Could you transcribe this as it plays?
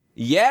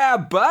Yeah,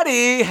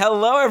 buddy!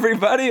 Hello,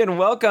 everybody, and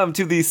welcome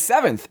to the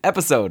 7th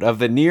episode of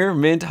the Near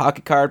Mint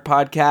Hockey Card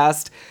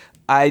Podcast.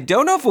 I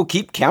don't know if we'll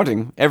keep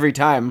counting every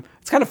time.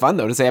 It's kind of fun,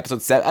 though, to say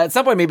episode 7. At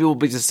some point, maybe we'll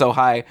be just so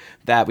high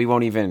that we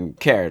won't even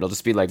care. It'll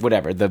just be like,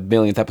 whatever, the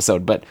millionth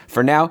episode. But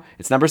for now,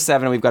 it's number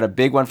 7, and we've got a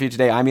big one for you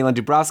today. I'm Elon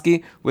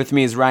Dubrovsky. With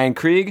me is Ryan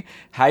Krieg.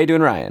 How you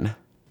doing, Ryan?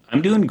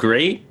 I'm doing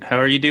great. How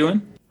are you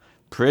doing?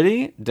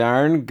 Pretty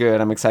darn good.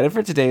 I'm excited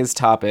for today's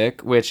topic,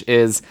 which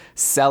is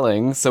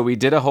selling. So we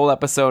did a whole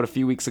episode a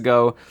few weeks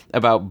ago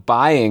about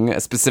buying,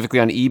 specifically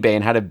on eBay,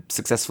 and how to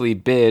successfully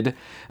bid.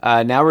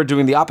 Now we're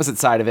doing the opposite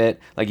side of it.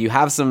 Like, you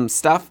have some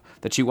stuff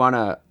that you want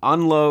to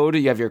unload.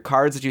 You have your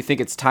cards that you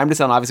think it's time to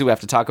sell. And obviously, we have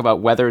to talk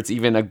about whether it's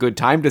even a good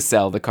time to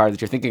sell the card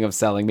that you're thinking of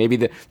selling. Maybe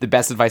the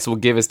best advice we'll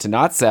give is to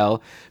not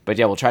sell. But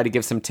yeah, we'll try to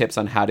give some tips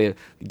on how to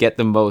get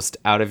the most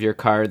out of your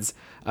cards.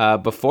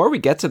 Before we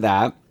get to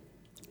that,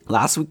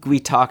 last week we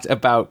talked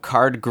about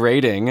card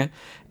grading,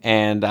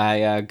 and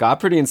I got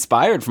pretty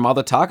inspired from all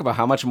the talk about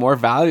how much more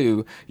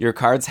value your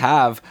cards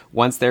have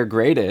once they're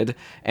graded.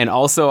 And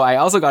also, I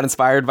also got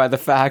inspired by the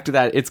fact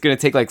that it's going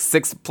to take like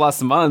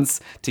 6+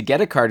 months to get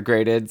a card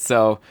graded.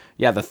 So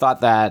yeah, the thought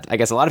that I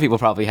guess a lot of people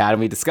probably had and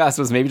we discussed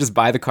was maybe just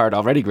buy the card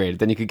already graded,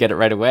 then you could get it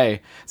right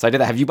away. So I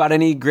did that. Have you bought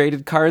any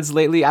graded cards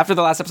lately? After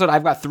the last episode,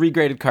 I've got 3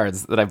 graded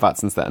cards that I've bought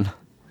since then.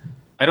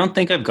 I don't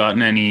think I've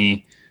gotten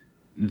any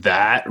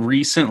that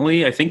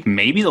recently. I think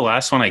maybe the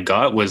last one I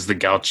got was the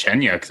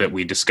Galchenyuk that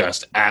we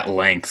discussed at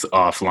length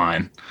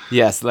offline.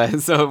 Yes,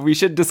 so we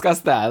should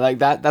discuss that. Like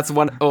that's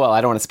one. Oh, well,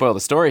 I don't want to spoil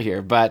the story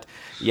here, but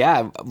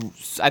yeah,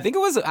 I think it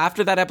was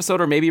after that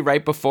episode or maybe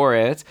right before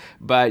it,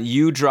 but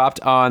you dropped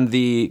on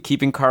the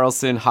Keeping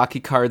Karlsson Hockey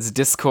Cards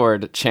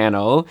Discord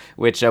channel,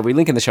 which we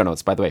link in the show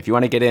notes, by the way. If you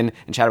want to get in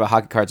and chat about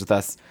hockey cards with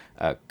us,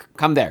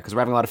 come there because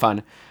we're having a lot of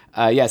fun.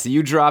 So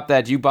you dropped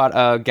that you bought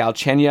a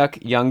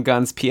Galchenyuk Young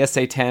Guns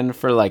PSA 10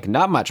 for like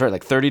not much, right?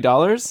 Like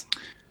 $30?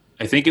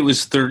 I think it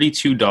was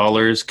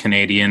 $32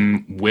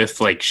 Canadian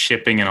with like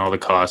shipping and all the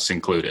costs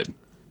included.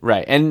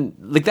 Right. And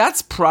like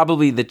that's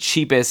probably the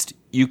cheapest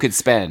you could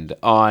spend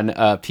on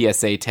a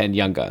PSA 10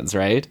 Young Guns,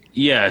 right?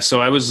 Yeah. So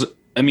what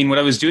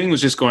I was doing was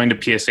just going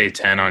to PSA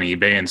 10 on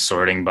eBay and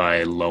sorting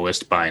by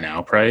lowest buy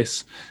now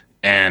price.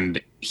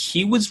 And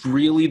he was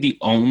really the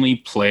only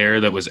player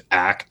that was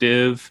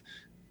active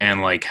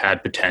and like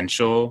had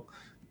potential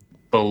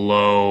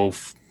below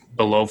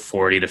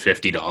 $40 to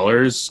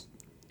 $50.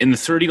 In the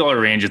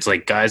 $30 range, it's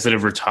like guys that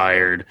have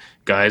retired,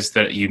 guys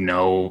that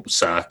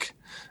suck.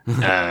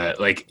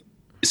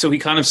 So he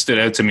kind of stood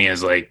out to me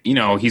as like,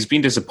 he's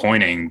been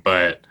disappointing,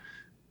 but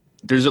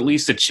there's at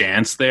least a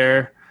chance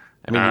there.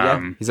 I mean,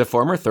 yeah, he's a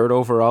former 3rd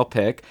overall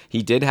pick.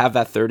 He did have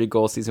that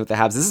 30-goal season with the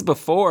Habs.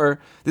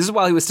 This is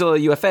while he was still a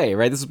UFA,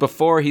 right? This was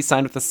before he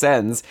signed with the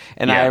Sens.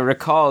 And yeah. I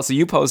recall, so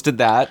you posted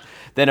that,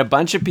 then a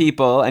bunch of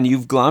people, and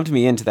you've glommed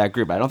me into that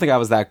group. I don't think I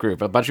was that group,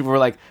 but a bunch of people were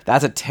like,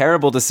 that's a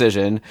terrible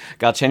decision.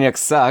 Galchenyuk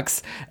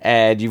sucks,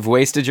 and you've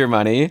wasted your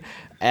money.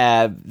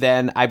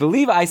 Then I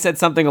believe I said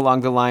something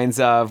along the lines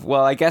of,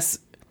 well, I guess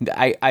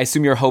I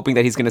assume you're hoping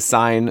that he's going to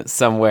sign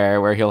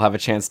somewhere where he'll have a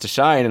chance to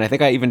shine. And I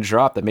think I even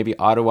dropped that maybe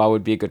Ottawa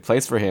would be a good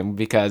place for him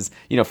because,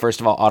 first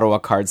of all, Ottawa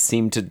cards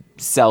seem to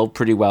sell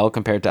pretty well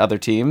compared to other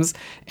teams.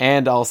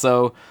 And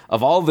also,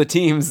 of all the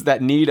teams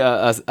that need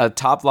a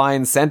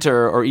top-line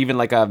center or even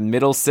like a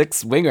middle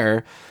 6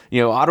 winger,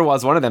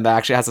 Ottawa's one of them that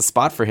actually has a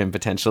spot for him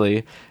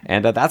potentially.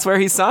 And that's where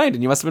he signed,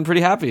 and you must have been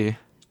pretty happy.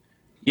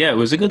 Yeah, it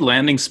was a good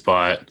landing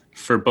spot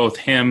for both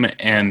him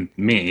and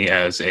me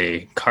as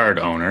a card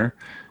owner.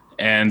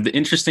 And the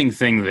interesting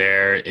thing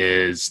there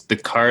is the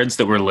cards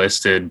that were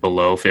listed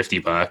below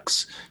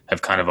 $50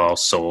 have kind of all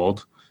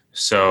sold.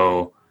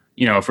 So,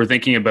 if we're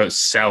thinking about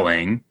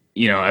selling,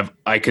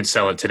 I could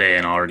sell it today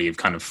and already have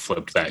kind of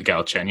flipped that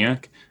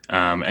Galchenyuk.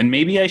 And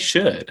maybe I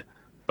should.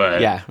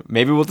 But yeah,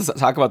 maybe we'll just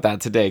talk about that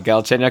today.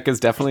 Galchenyuk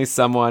is definitely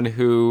someone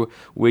who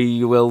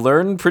we will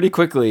learn pretty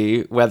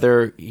quickly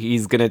whether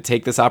he's going to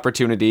take this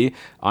opportunity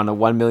on a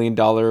 $1 million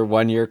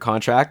 1-year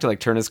contract to like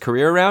turn his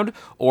career around,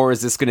 or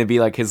is this going to be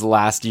like his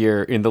last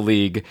year in the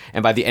league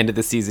and by the end of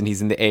the season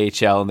he's in the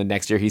AHL and the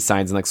next year he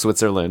signs in like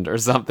Switzerland or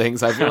something.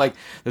 So I feel like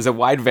there's a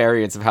wide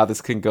variance of how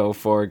this can go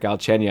for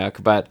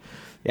Galchenyuk, but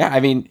yeah,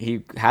 I mean,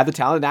 he had the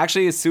talent.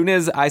 Actually, as soon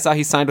as I saw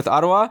he signed with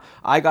Ottawa,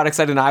 I got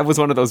excited, and I was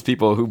one of those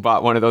people who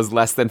bought one of those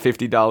less than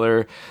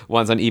 $50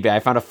 ones on eBay.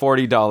 I found a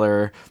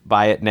 $40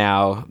 buy it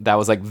now. That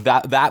was like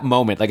that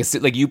moment.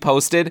 Like you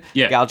posted,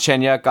 yeah.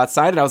 Galchenyuk got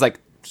signed, and I was like,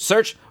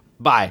 search,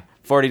 buy.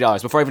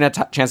 $40 before I even had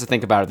a chance to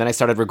think about it. Then I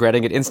started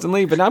regretting it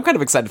instantly, but now I'm kind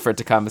of excited for it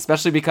to come,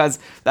 especially because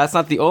that's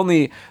not the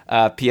only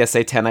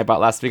PSA 10 I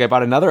bought last week. I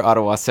bought another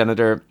Ottawa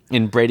Senator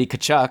in Brady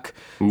Tkachuk.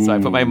 Ooh. So I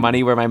put my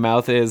money where my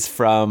mouth is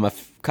from a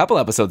couple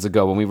episodes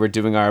ago when we were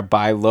doing our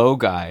buy low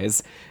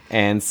guys.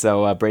 And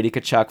so Brady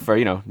Tkachuk for,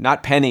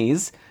 not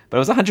pennies, but it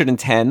was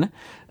 110.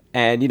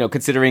 And,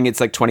 considering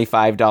it's like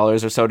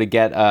 $25 or so to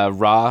get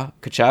raw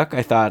Tkachuk,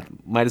 I thought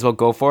might as well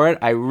go for it.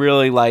 I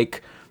really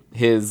like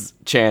his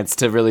chance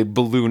to really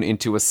balloon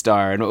into a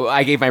star. And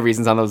I gave my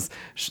reasons on those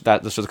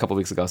that was just a couple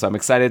weeks ago. So I'm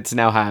excited to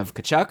now have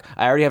Tkachuk.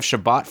 I already have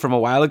Shabbat from a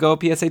while ago,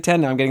 PSA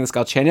 10. Now I'm getting this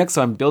Galchenyuk.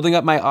 So I'm building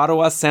up my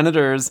Ottawa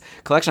Senators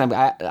collection.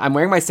 I'm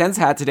wearing my Sens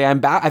hat today. I'm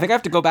back. I think I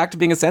have to go back to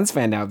being a Sens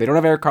fan now. They don't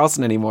have Erik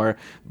Karlsson anymore,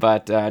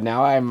 but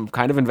now I'm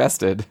kind of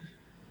invested.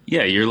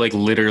 Yeah, you're like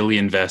literally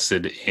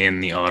invested in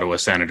the Ottawa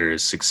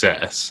Senators'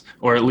 success,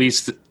 or at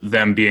least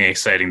them being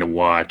exciting to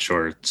watch,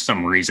 or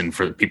some reason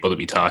for people to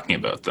be talking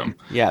about them.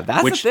 Yeah,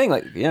 that's the thing.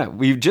 Like, yeah,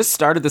 we've just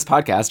started this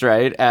podcast,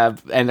 right?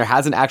 And there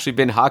hasn't actually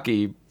been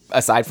hockey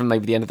aside from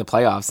like the end of the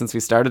playoffs since we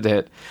started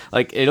it.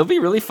 Like, it'll be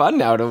really fun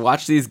now to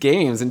watch these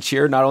games and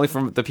cheer not only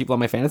from the people on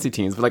my fantasy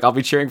teams, but like I'll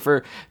be cheering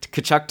for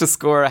Tkachuk to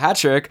score a hat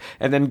trick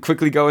and then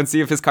quickly go and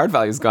see if his card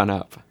value's gone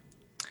up.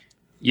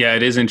 Yeah,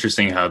 it is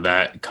interesting how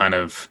that kind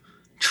of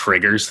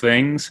triggers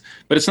things,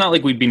 but it's not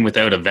like we've been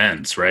without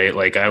events, right?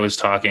 Like I was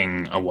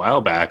talking a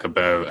while back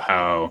about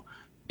how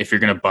if you're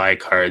going to buy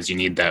cards, you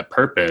need that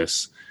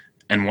purpose.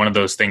 And one of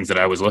those things that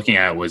I was looking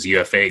at was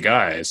UFA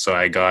guys. So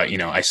I got,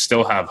 I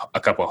still have a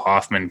couple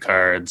Hoffman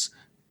cards,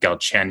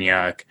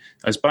 Galchenyuk.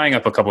 I was buying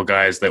up a couple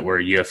guys that were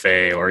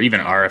UFA or even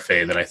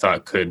RFA that I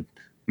thought could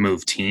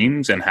move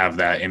teams and have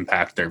that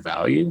impact their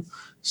value.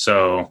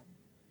 So,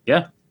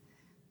 yeah.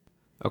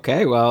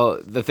 Okay,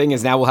 well, the thing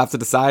is now we'll have to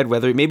decide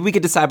whether, maybe we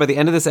could decide by the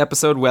end of this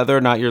episode whether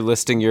or not you're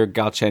listing your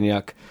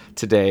Galchenyuk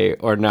today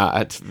or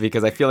not,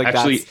 because I feel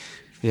like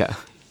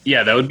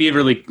Yeah, that would be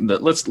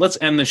let's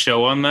end the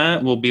show on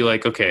that. We'll be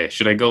like, okay,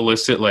 should I go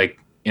list it like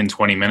in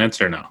 20 minutes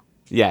or no?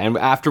 Yeah, and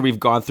after we've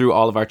gone through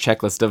all of our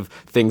checklist of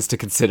things to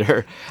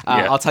consider,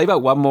 I'll tell you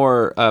about one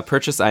more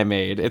purchase I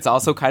made. It's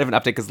also kind of an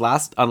update because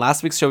on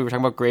last week's show we were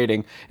talking about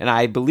grading, and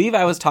I believe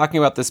I was talking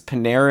about this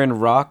Panarin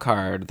Raw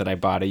card that I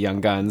bought at Young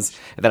Guns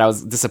that I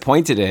was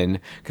disappointed in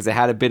because it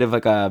had a bit of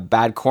like a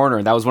bad corner.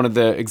 And that was one of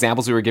the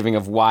examples we were giving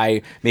of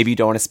why maybe you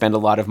don't want to spend a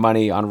lot of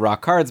money on raw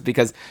cards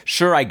because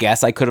sure, I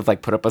guess I could have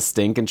like put up a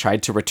stink and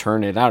tried to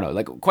return it. I don't know,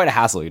 like quite a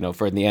hassle,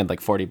 for in the end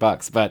like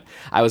 $40, but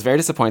I was very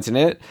disappointed in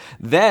it.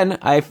 Then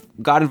I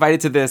got invited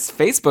to this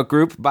Facebook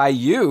group by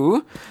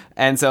you.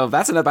 And so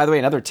that's by the way,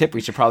 another tip we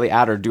should probably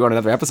add or do on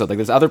another episode. Like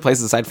there's other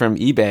places aside from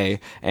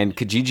eBay and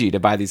Kijiji to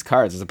buy these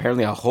cards. There's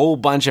apparently a whole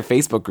bunch of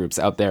Facebook groups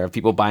out there of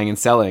people buying and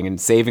selling and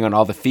saving on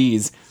all the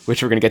fees,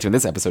 which we're going to get to in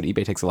this episode.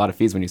 eBay takes a lot of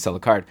fees when you sell a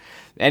card.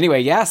 Anyway,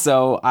 yeah,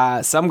 so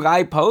some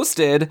guy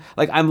posted,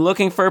 like, I'm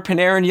looking for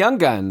Panarin Young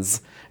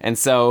Guns. And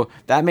so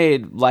that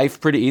made life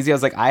pretty easy. I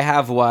was like, I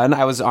have one.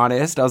 I was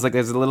honest. I was like,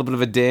 there's a little bit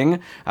of a ding.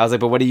 I was like,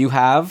 but what do you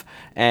have?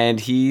 And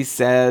he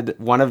said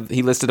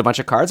he listed a bunch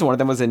of cards. And one of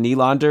them was a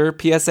Nylander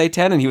PSA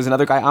 10. And he was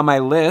another guy on my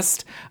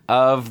list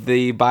of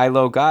the buy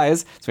low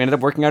guys. So we ended up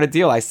working out a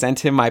deal. I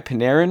sent him my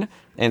Panarin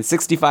and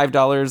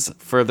 $65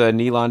 for the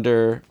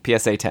Nylander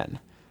PSA 10.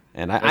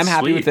 And I'm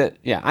happy with it.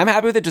 Yeah, I'm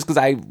happy with it just because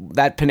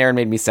that Panarin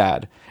made me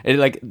sad.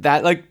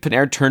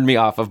 Panarin turned me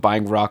off of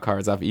buying raw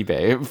cards off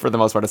eBay for the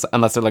most part,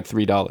 unless they're like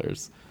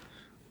 $3.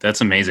 That's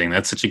amazing.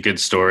 That's such a good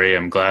story.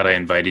 I'm glad I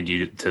invited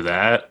you to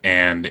that.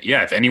 And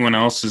yeah, if anyone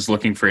else is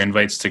looking for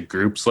invites to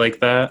groups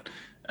like that,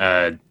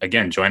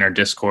 again, join our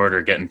Discord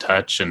or get in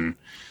touch. And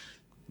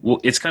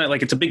it's kind of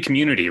like it's a big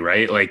community,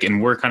 right? Like,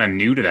 and we're kind of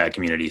new to that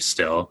community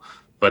still.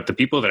 But the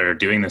people that are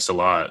doing this a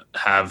lot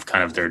have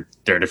kind of their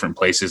different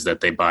places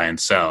that they buy and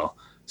sell.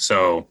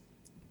 So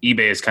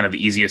eBay is kind of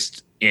the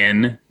easiest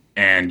in,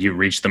 and you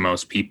reach the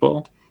most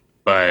people.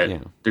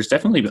 But there's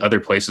definitely other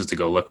places to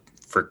go look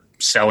for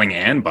selling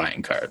and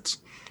buying cards.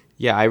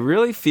 Yeah, I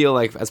really feel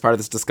like as part of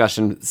this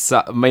discussion,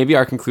 maybe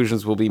our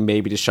conclusions will be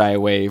maybe to shy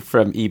away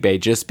from eBay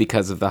just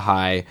because of the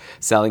high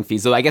selling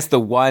fees. So I guess the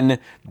one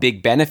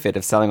big benefit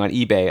of selling on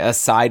eBay,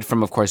 aside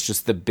from, of course,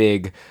 just the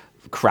big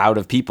crowd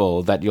of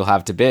people that you'll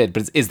have to bid,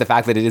 but is the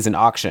fact that it is an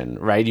auction,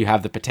 right? You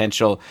have the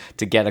potential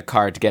to get a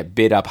card to get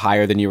bid up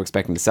higher than you were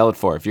expecting to sell it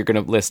for. If you're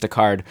going to list a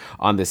card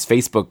on this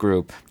Facebook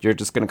group, you're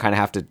just going to kind of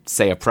have to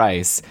say a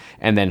price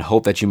and then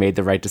hope that you made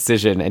the right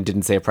decision and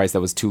didn't say a price that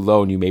was too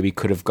low and you maybe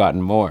could have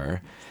gotten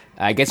more.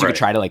 I guess you could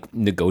try to like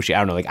negotiate. I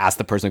don't know, like ask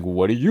the person, like,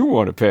 what do you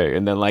want to pay?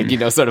 And then like,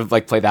 sort of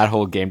like play that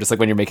whole game, just like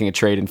when you're making a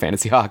trade in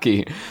fantasy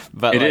hockey.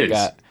 But it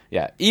is.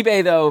 Yeah,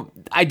 eBay, though,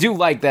 I do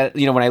like that,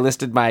 when I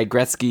listed my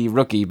Gretzky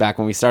rookie back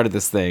when we started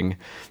this thing,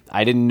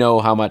 I didn't know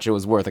how much it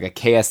was worth, like a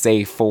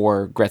KSA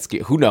 4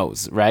 Gretzky, who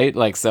knows, right?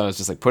 Like, so it's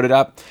just like put it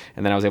up,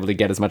 and then I was able to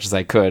get as much as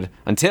I could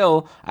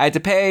until I had to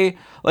pay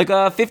like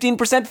a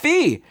 15%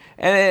 fee,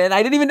 and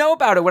I didn't even know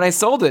about it when I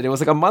sold it. It was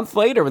like a month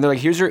later when they're like,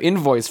 here's your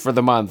invoice for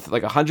the month,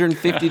 like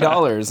 $150.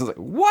 I was like,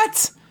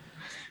 what?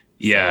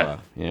 Yeah.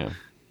 So,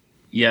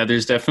 Yeah,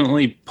 there's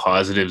definitely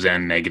positives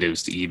and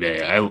negatives to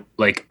eBay.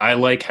 I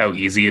like how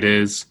easy it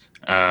is.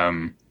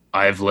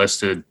 I've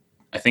listed,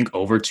 I think,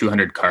 over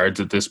 200 cards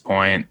at this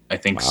point. I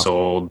think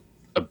sold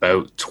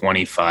about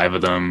 25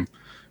 of them,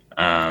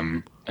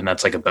 and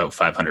that's like about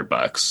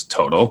 $500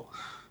 total.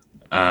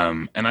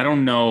 And I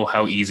don't know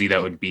how easy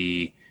that would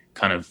be,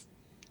 kind of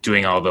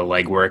doing all the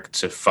legwork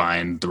to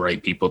find the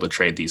right people to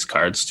trade these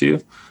cards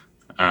to.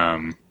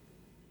 But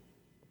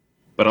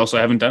also,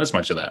 I haven't done as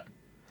much of that.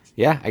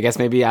 Yeah, I guess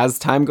maybe as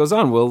time goes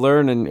on, we'll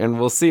learn and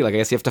we'll see. Like, I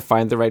guess you have to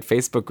find the right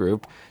Facebook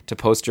group to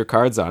post your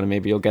cards on, and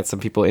maybe you'll get some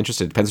people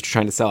interested. Depends what you're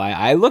trying to sell.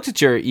 I looked at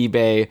your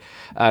eBay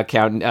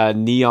account,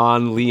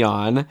 Neon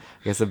Leon. I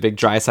guess a big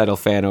Draisaitl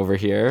fan over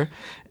here.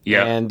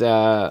 Yeah. And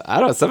I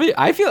don't know.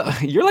 I feel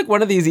you're like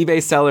one of these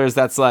eBay sellers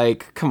that's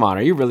like, come on,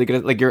 are you really gonna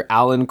like your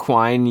Alan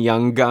Quine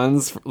Young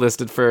Guns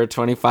listed for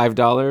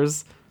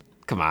 $25?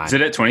 Come on, Is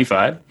it at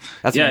 25?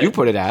 that's what you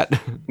put it at.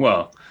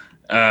 Well,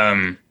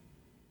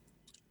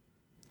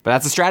 But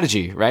that's a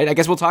strategy, right? I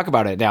guess we'll talk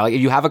about it now. Like,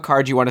 if you have a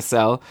card you want to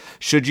sell,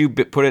 should you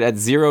put it at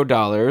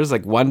 $0,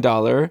 like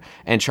 $1,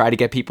 and try to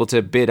get people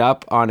to bid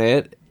up on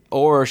it?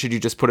 Or should you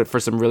just put it for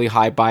some really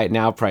high buy it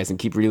now price and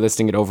keep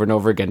relisting it over and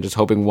over again, just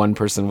hoping one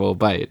person will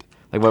bite?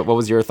 Like, what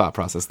was your thought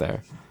process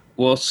there?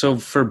 well, so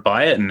for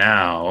buy it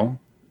now,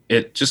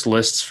 it just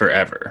lists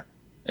forever.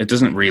 It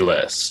doesn't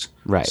relist.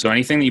 Right. So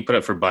anything that you put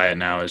up for buy it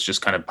now is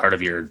just kind of part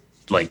of your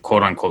like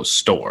quote unquote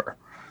store.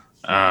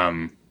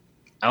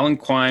 Alan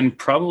Quine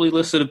probably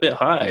listed a bit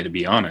high, to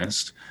be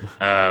honest.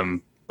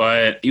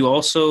 But you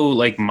also,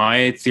 like,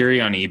 my theory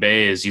on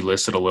eBay is you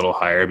list it a little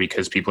higher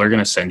because people are going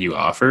to send you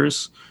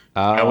offers.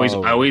 I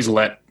always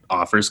let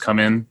offers come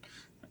in.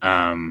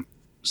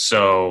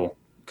 So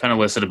kind of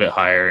list it a bit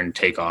higher and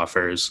take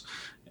offers.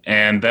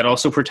 And that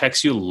also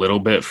protects you a little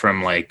bit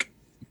from like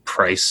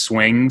price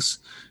swings.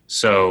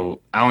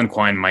 So Alan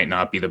Quine might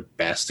not be the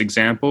best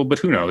example, but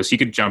who knows? He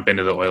could jump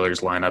into the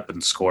Oilers lineup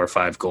and score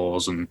 5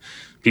 goals and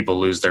people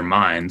lose their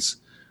minds.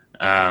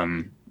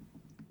 And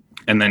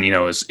then, you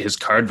know, his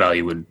card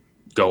value would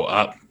go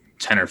up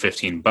 10 or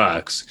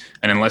 $15.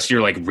 And unless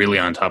you're like really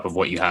on top of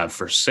what you have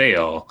for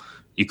sale,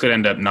 you could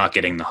end up not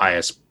getting the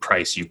highest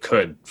price you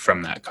could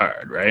from that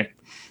card, right?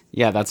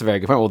 Yeah, that's a very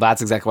good point. Well,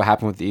 that's exactly what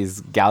happened with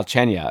these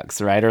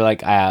Galchenyuks, right? Or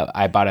like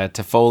I bought a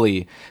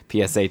Toffoli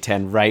PSA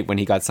 10 right when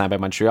he got signed by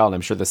Montreal, and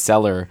I'm sure the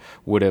seller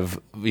would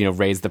have, you know,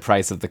 raised the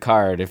price of the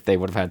card if they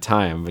would have had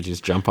time, but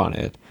just jump on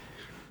it.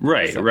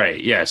 Right,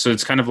 right. Yeah, so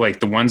it's kind of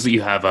like the ones that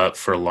you have up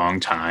for a long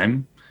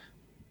time,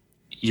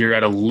 you're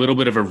at a little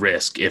bit of a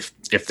risk if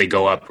they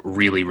go up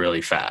really,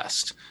 really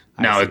fast.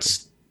 Now,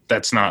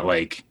 that's not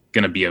like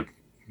going to be a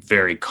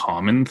very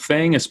common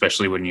thing,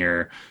 especially when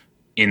you're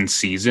in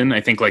season. I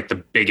think like the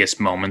biggest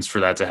moments for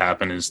that to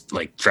happen is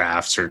like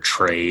drafts or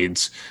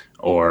trades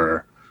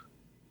or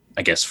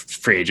I guess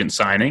free agent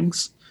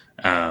signings.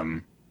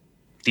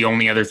 The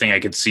only other thing I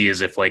could see is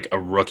if like a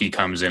rookie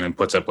comes in and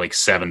puts up like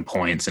 7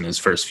 points in his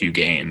first few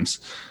games.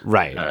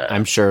 Right.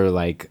 I'm sure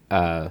like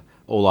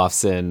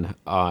Olofsson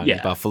on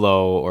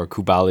Buffalo or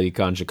Kubalik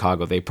on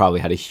Chicago, they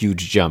probably had a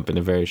huge jump in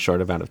a very short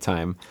amount of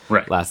time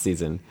last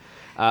season.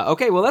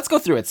 Okay, well, let's go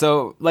through it.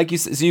 So, like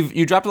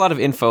you dropped a lot of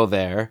info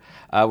there.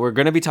 We're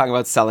going to be talking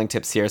about selling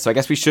tips here. So I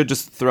guess we should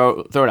just throw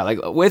it out. Like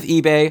with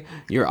eBay,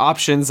 your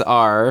options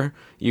are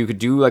you could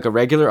do like a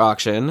regular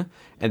auction,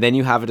 and then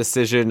you have a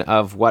decision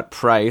of what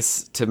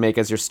price to make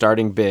as your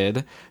starting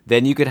bid.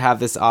 Then you could have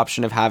this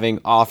option of having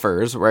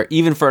offers, where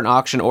even for an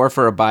auction or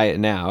for a buy it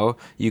now,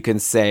 you can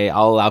say,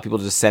 I'll allow people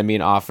to just send me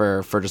an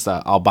offer for just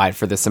I'll buy it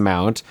for this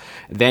amount.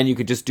 Then you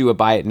could just do a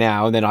buy it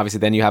now, and then obviously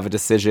then you have a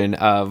decision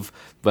of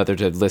whether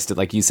to list it,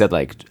 like you said,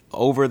 like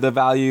over the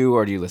value,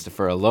 or do you list it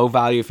for a low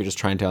value if you're just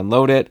trying to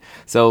unload it.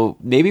 So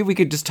maybe we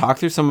could just talk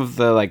through some of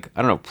the, like,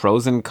 I don't know,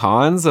 pros and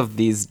cons of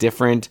these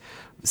different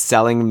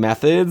selling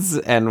methods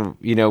and,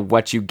 you know,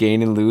 what you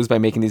gain and lose by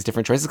making these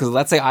different choices. Because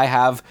let's say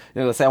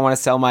let's say I want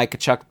to sell my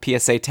Tkachuk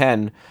PSA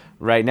 10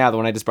 right now, the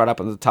one I just brought up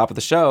on the top of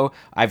the show.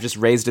 I've just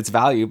raised its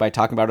value by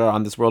talking about it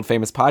on this world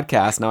famous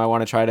podcast. Now I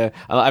want to try to,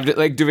 I'm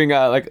like doing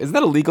like, isn't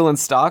that illegal in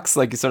stocks?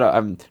 Like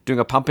I'm doing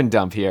a pump and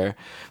dump here,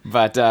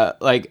 but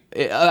like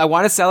I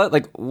want to sell it.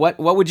 Like what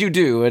would you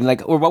do? And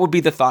like, or what would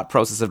be the thought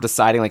process of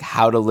deciding like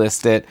how to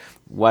list it,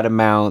 what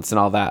amounts and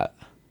all that?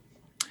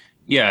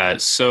 Yeah.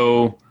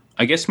 So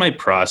I guess my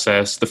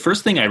process, the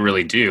first thing I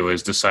really do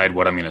is decide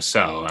what I'm going to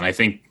sell. And I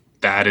think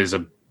that is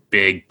a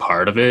big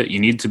part of it. You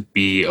need to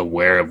be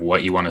aware of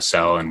what you want to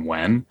sell and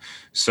when.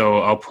 So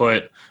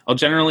I'll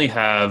generally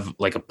have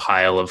like a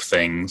pile of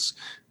things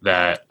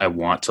that I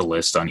want to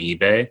list on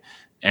eBay,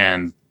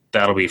 and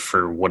that'll be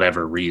for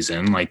whatever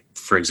reason. Like,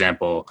 for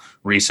example,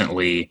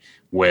 recently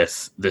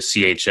with the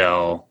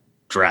CHL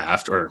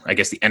draft, or I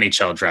guess the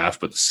NHL draft,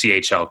 but the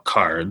CHL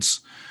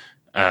cards,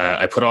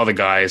 I put all the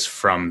guys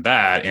from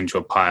that into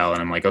a pile,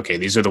 and I'm like, okay,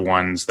 these are the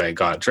ones that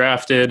got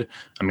drafted.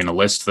 I'm going to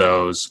list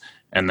those,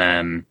 and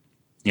then,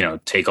 you know,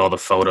 take all the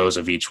photos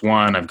of each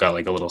one. I've got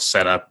like a little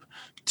setup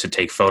to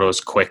take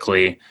photos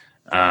quickly.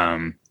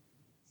 And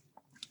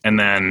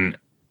then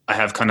I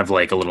have kind of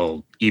like a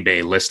little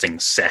eBay listing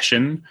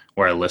session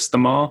where I list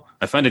them all.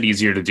 I find it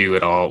easier to do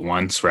it all at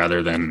once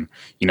rather than,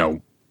 you know,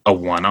 a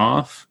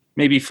one-off.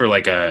 Maybe for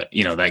like that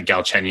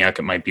Galchenyuk,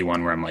 it might be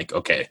one where I'm like,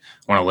 okay,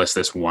 I want to list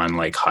this one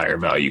like higher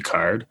value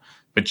card,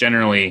 but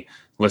generally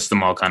list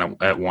them all kind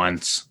of at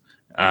once.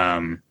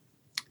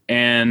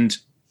 And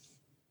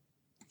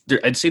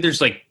I'd say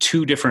there's like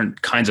 2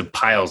 different kinds of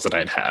piles that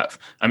I'd have.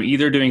 I'm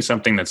either doing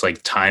something that's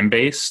like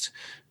time-based.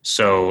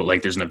 So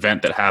like there's an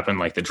event that happened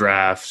like the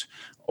draft,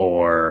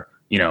 or,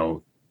 you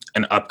know,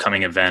 an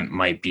upcoming event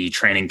might be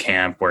training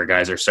camp where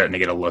guys are starting to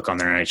get a look on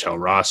their NHL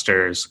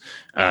rosters.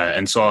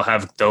 And so I'll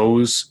have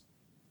those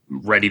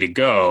ready to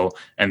go.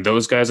 And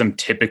those guys I'm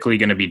typically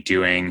going to be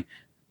doing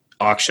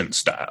auction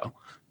style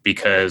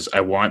because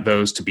I want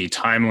those to be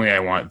timely. I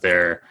want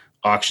their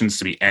auctions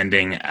to be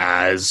ending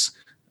as,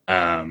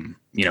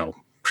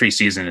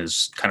 preseason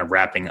is kind of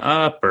wrapping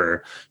up,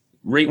 or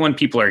right when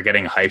people are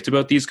getting hyped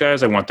about these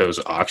guys, I want those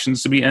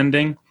auctions to be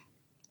ending.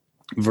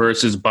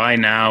 Versus buy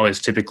now is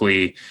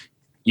typically,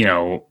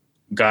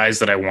 guys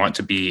that I want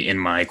to be in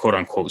my quote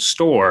unquote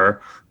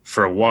store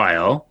for a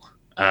while.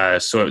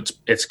 So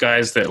it's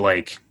guys that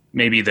like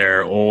maybe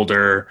they're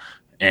older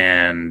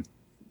and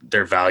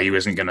their value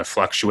isn't going to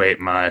fluctuate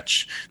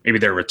much. Maybe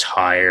they're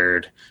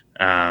retired.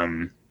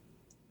 Kind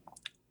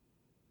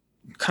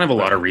of a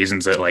lot of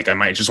reasons that like I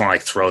might just want to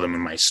like throw them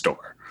in my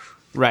store.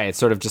 Right. It's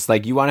sort of just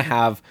like you want to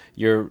have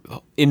your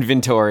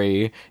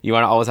inventory. You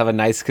want to always have a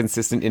nice,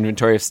 consistent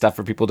inventory of stuff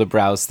for people to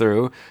browse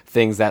through.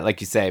 Things that,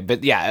 like you say.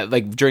 But yeah,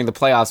 like during the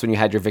playoffs when you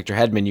had your Victor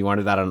Hedman, you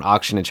wanted that on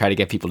auction and try to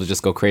get people to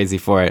just go crazy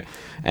for it.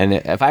 And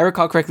if I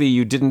recall correctly,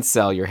 you didn't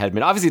sell your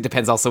Hedman. Obviously, it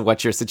depends also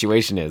what your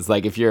situation is.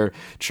 Like if you're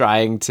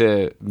trying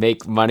to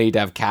make money to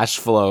have cash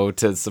flow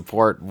to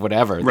support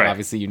whatever, then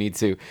obviously you need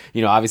to,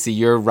 obviously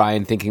you're,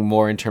 Ryan, thinking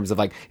more in terms of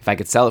like, if I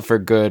could sell it for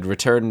good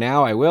return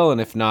now, I will.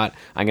 And if not,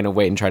 I'm going to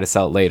wait and try to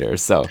sell it later.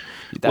 So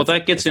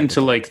that gets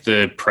into like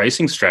the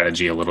pricing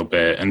strategy a little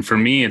bit. And for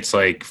me, it's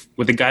like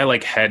with a guy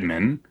like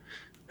Hedman,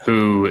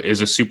 who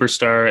is a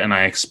superstar, and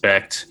I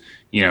expect,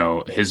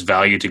 his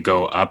value to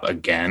go up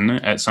again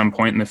at some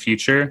point in the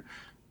future,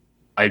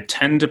 I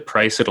tend to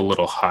price it a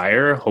little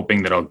higher,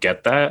 hoping that I'll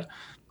get that.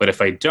 But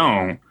if I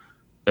don't,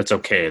 that's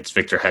okay. It's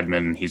Victor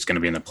Hedman. He's going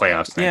to be in the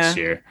playoffs next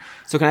year.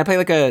 So can I play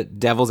like a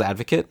devil's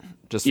advocate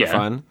just for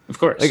fun? Of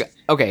course. Like,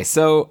 okay,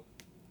 so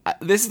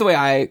this is the way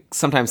I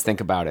sometimes think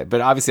about it,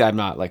 but obviously I'm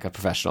not like a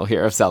professional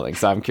here of selling,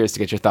 so I'm curious to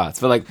get your thoughts.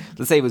 But like,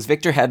 let's say it was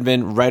Victor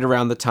Hedman right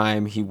around the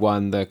time he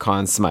won the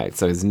Conn Smythe,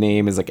 so his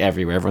name is like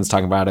everywhere. Everyone's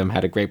talking about him,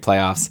 had a great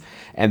playoffs,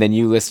 and then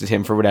you listed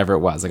him for whatever it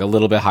was, like a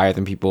little bit higher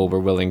than people were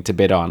willing to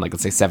bid on, like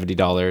let's say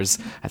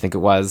 $70, I think it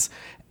was,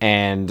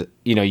 and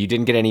you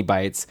didn't get any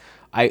bites.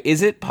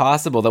 Is it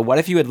possible that what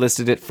if you had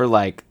listed it for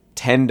like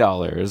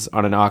 $10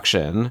 on an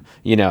auction,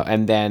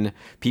 and then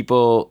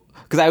people...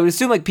 Because I would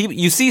assume like people,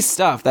 you see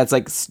stuff that's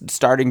like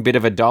starting bid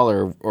of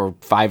 $1 or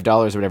 $5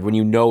 or whatever when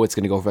it's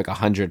going to go for like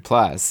 100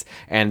 plus.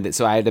 And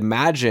so I'd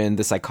imagine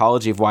the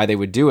psychology of why they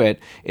would do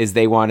it is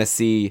they want to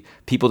see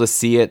people to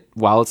see it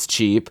while it's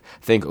cheap,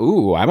 think,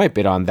 ooh, I might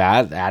bid on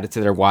that, add it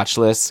to their watch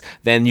list.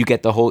 Then you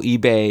get the whole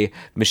eBay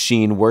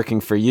machine working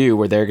for you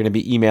where they're going to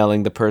be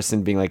emailing the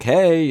person being like,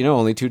 hey,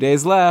 only 2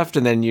 days left.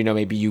 And then,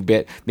 maybe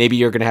maybe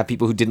you're going to have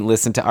people who didn't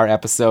listen to our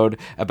episode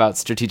about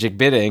strategic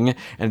bidding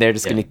and they're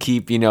just going to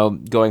keep,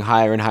 going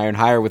higher and higher and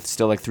higher with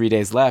still like 3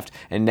 days left.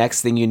 And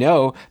next thing you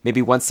know,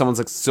 maybe once someone's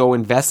like so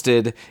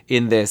invested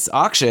in this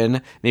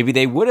auction, maybe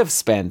they would have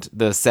spent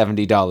the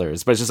 $70.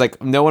 But it's just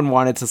like no one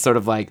wanted to sort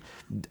of like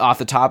off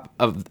the top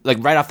of like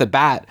right off the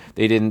bat,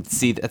 they didn't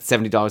see that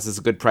 $70 is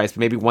a good price. But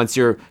maybe once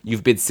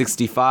you've bid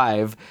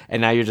 65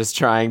 and now you're just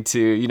trying to,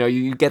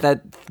 you get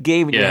that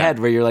game in your head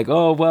where you're like,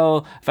 oh,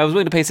 well, if I was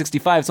willing to pay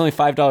 65, it's only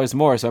 $5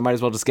 more. So I might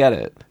as well just get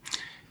it.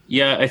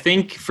 Yeah, I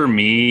think for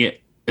me,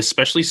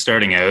 especially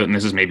starting out, and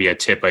this is maybe a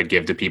tip I'd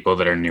give to people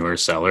that are newer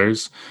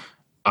sellers,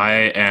 I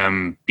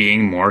am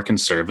being more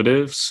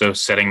conservative. So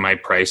setting my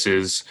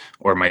prices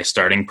or my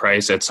starting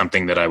price at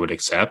something that I would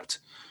accept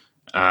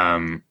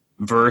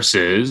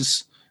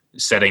versus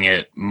setting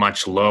it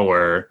much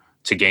lower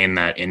to gain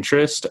that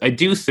interest. I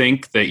do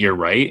think that you're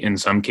right. In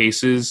some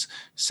cases,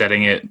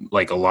 setting it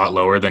like a lot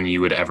lower than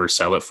you would ever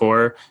sell it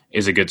for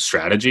is a good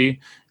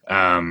strategy.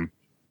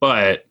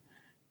 But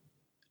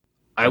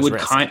I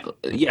would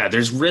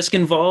there's risk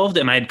involved,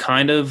 and I'd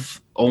kind of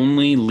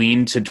only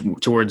lean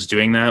towards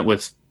doing that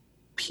with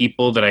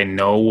people that I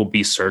know will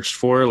be searched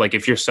for. Like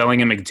if you're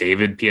selling a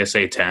McDavid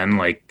PSA 10,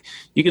 like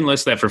you can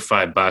list that for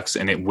 $5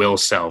 and it will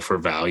sell for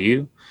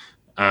value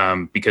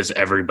because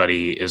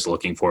everybody is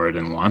looking for it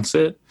and wants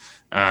it.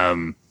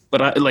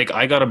 But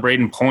I got a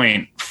Braden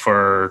Point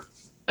for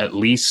at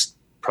least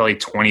probably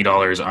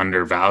 $20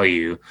 under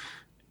value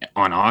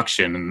on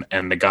auction,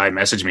 and the guy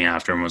messaged me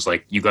after and was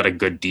like, you got a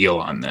good deal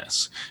on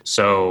this.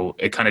 So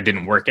it kind of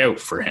didn't work out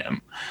for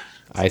him.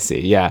 I see.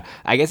 Yeah.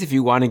 I guess if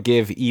you want to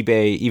give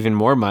eBay even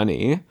more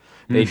money,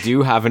 they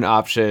do have an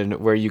option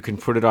where you can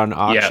put it on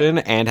auction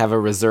and have a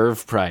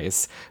reserve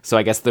price. So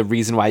I guess the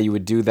reason why you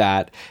would do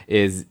that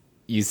is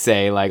you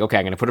say like, okay,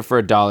 I'm going to put it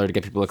for $1 to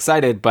get people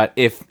excited, but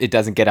if it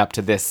doesn't get up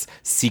to this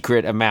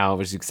secret amount,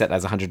 which you set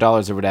as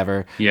 $100 or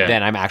whatever,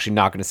 then I'm actually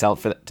not going to sell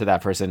it to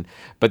that person.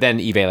 But then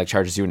eBay like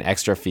charges you an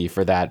extra fee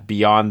for that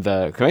beyond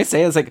the, can I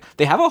say it's like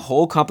they have a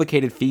whole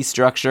complicated fee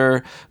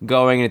structure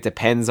going, and it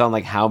depends on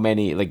like how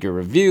many, like your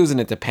reviews, and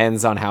it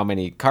depends on how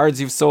many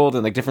cards you've sold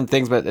and like different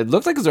things, but it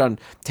looks like it's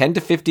around 10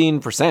 to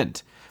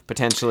 15%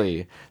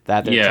 potentially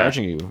that they're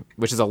charging you,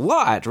 which is a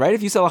lot, right?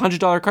 If you sell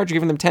 $100 card, you're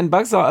giving them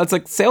 $10, it's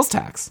like sales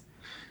tax.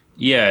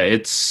 Yeah,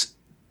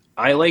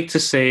 I like to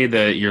say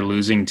that you're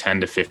losing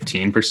 10 to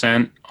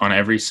 15% on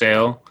every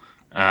sale.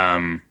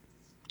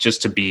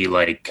 Just to be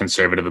like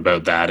conservative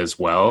about that as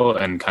well,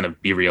 and kind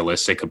of be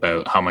realistic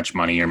about how much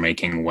money you're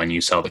making when you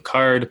sell the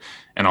card,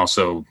 and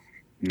also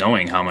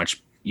knowing how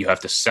much you have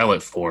to sell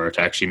it for to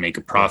actually make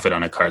a profit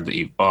on a card that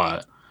you've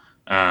bought.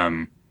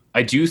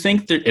 I do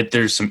think that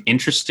there's some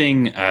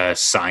interesting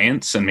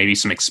science and maybe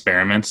some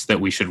experiments that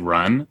we should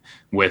run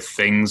with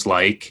things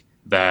like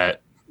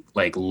that,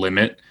 like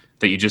limit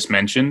that you just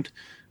mentioned.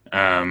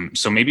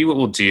 So maybe what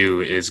we'll do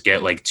is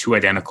get like two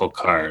identical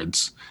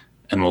cards,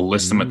 and we'll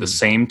list them at the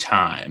same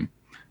time.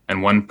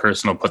 And one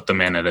person will put them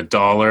in at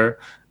 $1,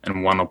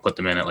 and one will put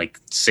them in at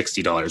like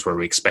 $60, where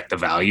we expect the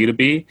value to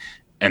be,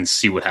 and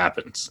see what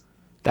happens.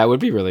 That would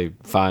be really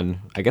fun.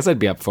 I guess I'd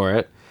be up for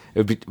it.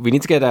 We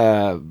need to get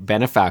a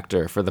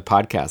benefactor for the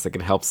podcast that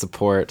can help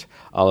support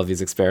all of these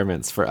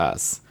experiments for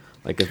us.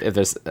 Like if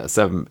there's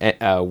some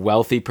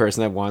wealthy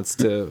person that wants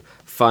to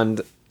fund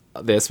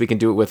this, we can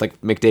do it with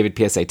like McDavid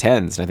PSA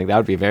 10s, and I think that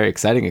would be a very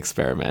exciting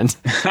experiment.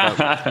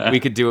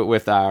 We could do it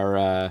with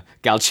our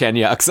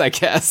Galchenyuks, I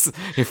guess,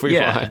 if we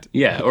want.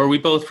 Yeah, or we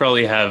both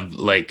probably have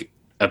like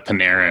a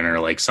Panarin or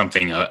like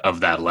something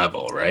of that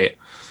level, right?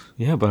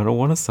 Yeah, but I don't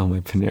want to sell my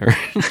Panarin.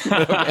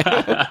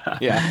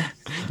 Yeah.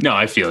 No,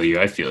 I feel you.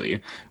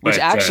 Which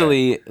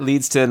actually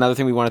leads to another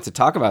thing we wanted to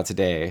talk about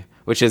today,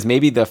 which is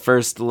maybe the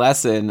first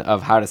lesson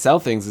of how to sell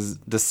things is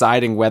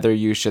deciding whether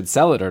you should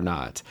sell it or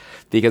not.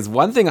 Because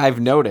one thing I've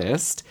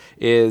noticed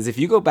is if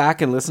you go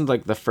back and listen to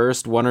like the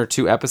first 1 or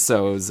 2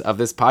 episodes of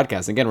this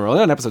podcast, again, we're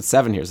only on episode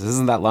 7 here, so this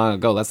isn't that long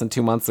ago, less than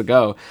 2 months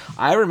ago,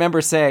 I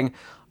remember saying,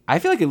 I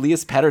feel like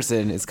Elias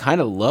Pettersson is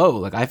kind of low.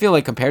 Like, I feel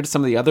like compared to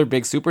some of the other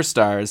big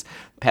superstars,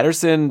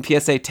 Pettersson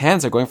PSA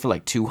 10s are going for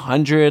like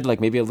 200,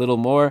 like maybe a little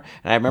more.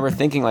 And I remember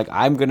thinking like,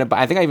 I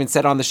think I even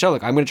said on the show,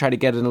 like, I'm going to try to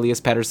get an Elias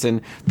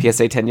Pettersson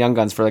PSA 10 Young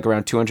Guns for like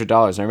around $200.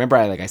 And I remember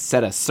I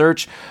set a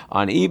search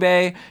on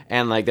eBay,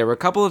 and like there were a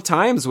couple of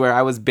times where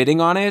I was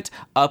bidding on it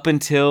up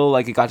until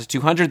like it got to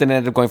 200, then it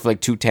ended up going for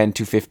like 210,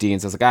 250.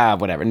 And so I was like,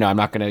 whatever. No, I'm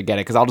not going to get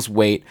it because I'll just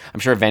wait. I'm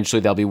sure eventually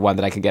there'll be one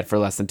that I can get for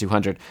less than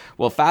 200.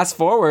 Well, fast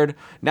forward,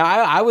 now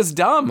I was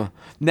dumb.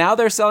 Now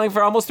they're selling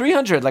for almost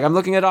 300. Like I'm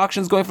looking at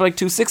auctions going for like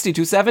 260,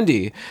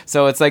 270.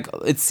 So it's like,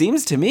 it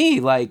seems to me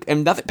like,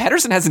 and nothing,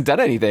 Pettersson hasn't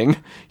done anything.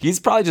 He's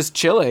probably just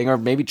chilling or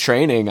maybe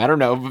training. I don't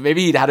know.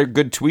 Maybe he had a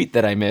good tweet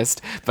that I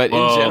missed, but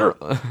in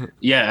general.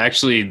 Yeah,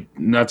 actually,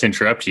 not to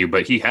interrupt you,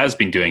 but he has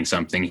been doing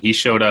something. He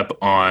showed up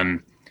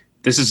on,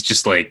 this is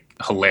just like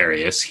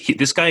hilarious.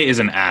 This guy is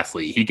an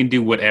athlete. He can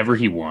do whatever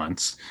he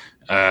wants.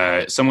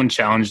 Someone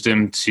challenged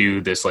him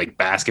to this like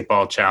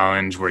basketball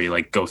challenge where you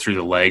like go through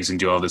the legs and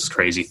do all this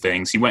crazy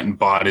things. He went and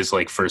bought his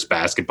like first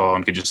basketball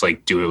and could just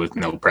like do it with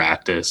no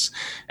practice.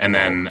 And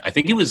then I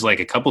think it was like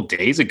a couple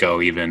days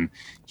ago, even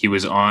he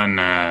was on,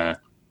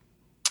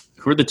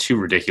 who are the two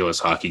ridiculous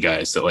hockey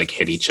guys that like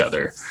hit each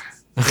other?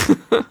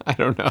 I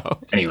don't know.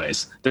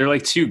 Anyways, they're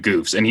like two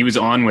goofs, and he was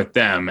on with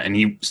them, and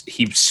he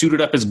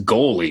suited up as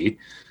goalie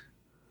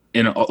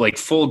in like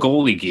full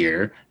goalie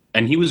gear.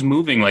 And he was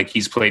moving like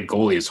he's played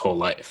goalie his whole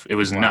life. It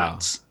was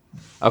nuts.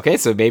 Okay,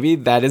 so maybe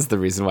that is the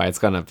reason why it's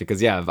gone up.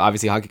 Because, yeah,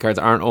 obviously hockey cards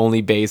aren't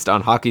only based on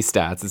hockey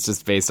stats. It's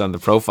just based on the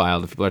profile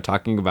that people are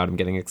talking about him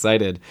getting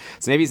excited.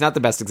 So maybe he's not the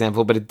best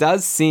example, but it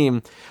does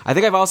seem... I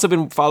think I've also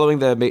been following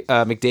the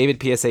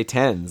McDavid PSA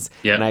 10s,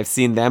 and I've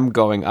seen them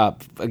going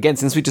up. Again,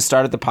 since we just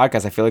started the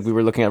podcast, I feel like we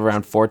were looking at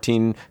around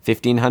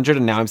 1,500,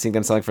 and now I'm seeing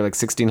them selling for like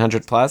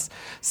 1,600 plus.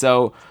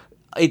 So...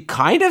 it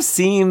kind of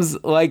seems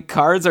like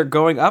cards are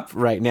going up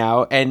right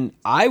now, and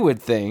I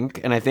would think,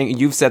 and I think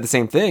you've said the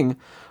same thing,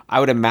 I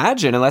would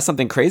imagine, unless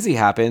something crazy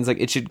happens, like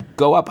it should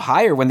go up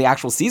higher when the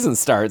actual season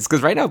starts,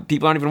 because right now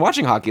people aren't even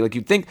watching hockey. Like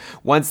you'd think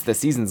once the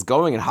season's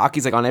going and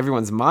hockey's like on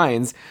everyone's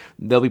minds,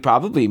 there'll be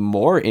probably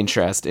more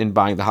interest in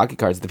buying the hockey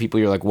cards, the people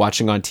you're like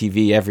watching on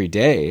TV every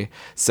day.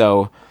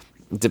 So...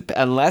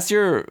 unless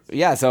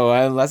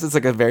it's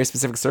like a very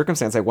specific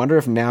circumstance, I wonder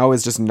if now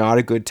is just not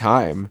a good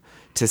time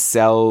to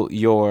sell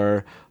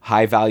your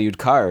high valued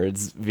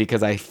cards,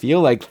 because I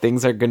feel like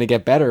things are going to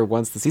get better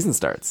once the season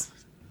starts.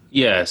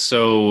 Yeah.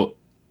 So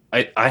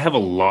I have a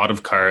lot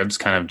of cards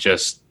kind of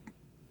just,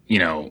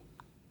 in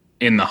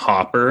the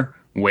hopper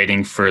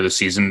waiting for the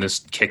season to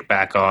kick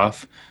back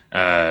off,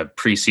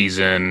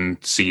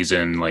 preseason,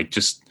 season, like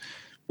just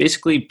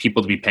basically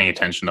people to be paying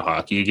attention to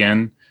hockey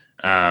again.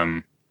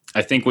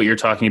 I think what you're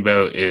talking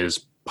about is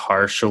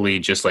partially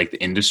just like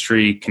the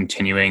industry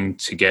continuing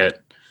to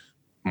get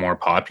more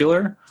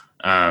popular.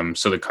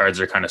 So the cards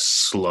are kind of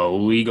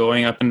slowly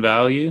going up in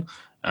value.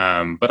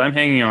 But I'm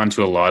hanging on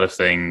to a lot of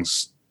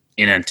things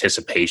in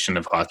anticipation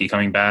of hockey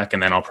coming back.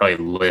 And then I'll probably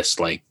list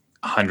like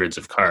hundreds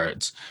of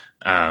cards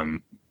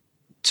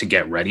to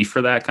get ready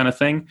for that kind of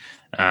thing.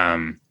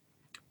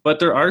 But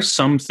there are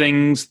some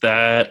things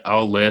that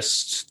I'll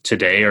list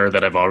today or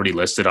that I've already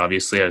listed.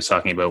 Obviously, I was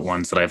talking about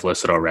ones that I've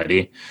listed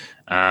already.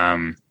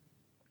 One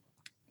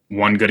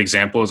good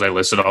example is I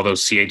listed all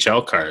those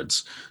CHL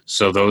cards.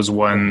 So those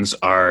ones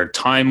are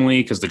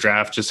timely because the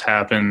draft just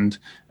happened.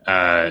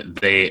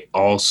 They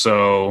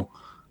also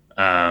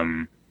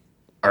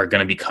are going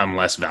to become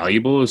less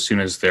valuable as soon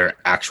as their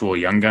actual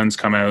young guns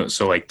come out.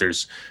 So like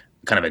there's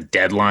kind of a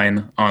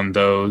deadline on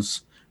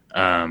those.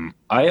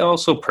 I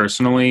also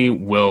personally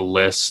will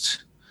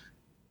list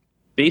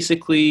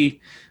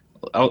basically,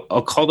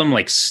 I'll call them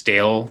like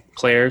stale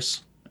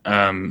players.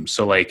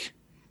 So like,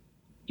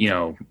 you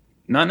know,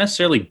 not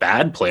necessarily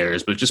bad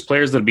players, but just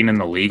players that have been in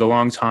the league a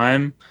long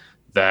time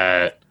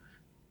that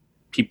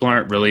people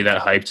aren't really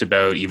that hyped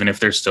about, even if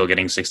they're still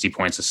getting 60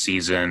 points a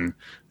season.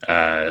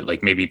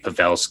 Like maybe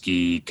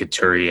Pavelski,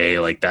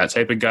 Couturier, like that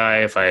type of guy.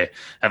 If I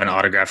have an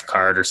autographed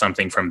card or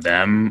something from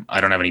them,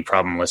 I don't have any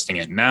problem listing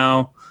it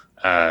now.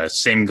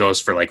 Same goes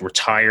for like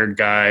retired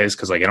guys,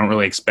 because like I don't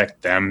really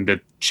expect them to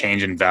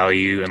change in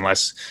value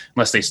unless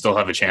they still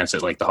have a chance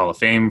at like the Hall of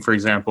Fame, for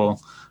example.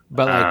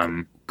 But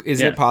like,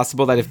 is it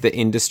possible that if the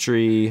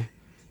industry,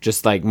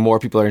 just like more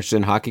people are interested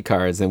in hockey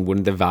cards, then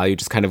wouldn't the value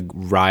just kind of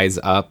rise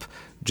up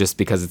just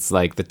because it's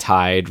like the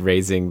tide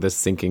raising the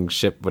sinking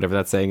ship, whatever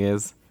that saying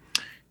is?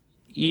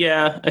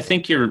 Yeah, I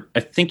think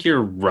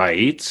you're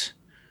right,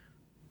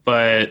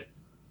 but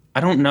I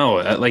don't know.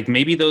 Like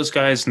maybe those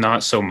guys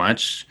not so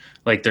much.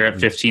 Like they're at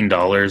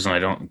 $15, and I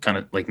don't kind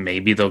of like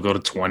maybe they'll go to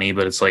 20,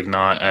 but it's like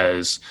not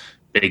as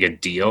big a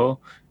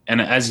deal. And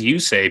as you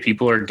say,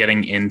 people are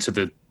getting into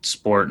the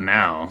sport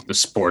now, the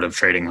sport of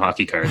trading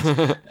hockey cards.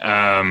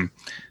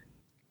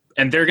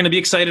 And they're going to be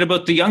excited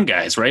about the young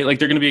guys, right? Like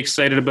they're going to be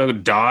excited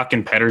about Doc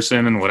and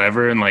Pedersen and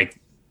whatever, and like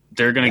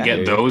they're going to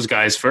get those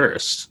guys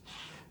first.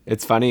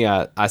 It's funny.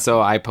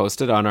 So I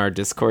posted on our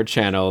Discord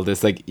channel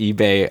this like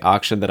eBay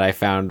auction that I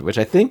found, which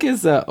I think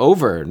is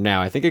over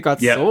now. I think it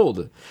got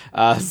sold.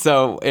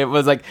 So it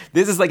was like,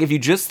 this is like, if you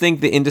just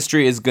think the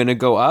industry is going to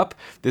go up,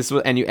 this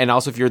was, and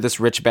also if you're this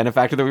rich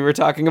benefactor that we were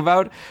talking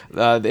about,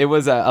 it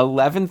was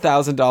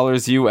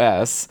 $11,000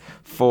 US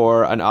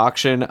for an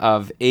auction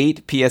of 8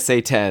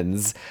 PSA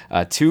 10s,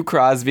 2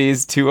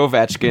 Crosbys, 2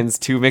 Ovechkins,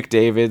 2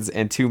 McDavids,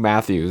 and 2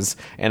 Matthews.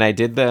 And I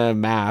did the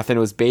math, and it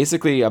was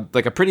basically a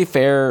pretty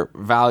fair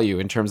value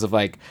in terms of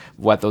like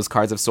what those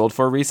cards have sold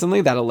for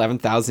recently. That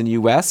 11,000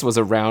 US was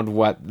around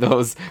what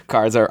those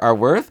cards are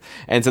worth.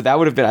 And so that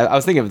would have been, I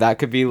was thinking of that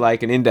could be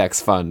like an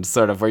index fund,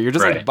 sort of, where you're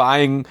just like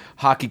buying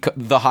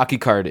the hockey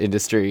card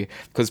industry,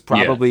 because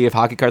probably if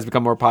hockey cards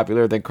become more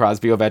popular, then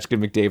Crosby,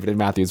 Ovechkin, McDavid, and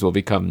Matthews will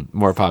become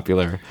more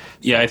popular.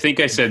 Yeah, I think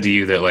I said to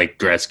you that like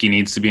Gretzky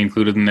needs to be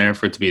included in there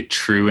for it to be a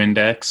true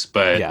index.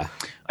 But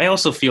I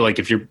also feel like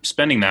if you're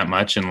spending that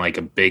much in like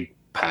a big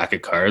pack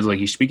of cards, like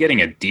you should be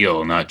getting a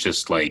deal, not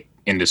just like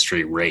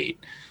industry rate.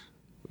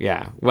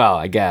 Yeah, well,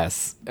 I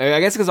guess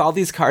because all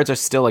these cards are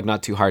still like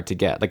not too hard to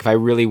get. Like if I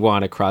really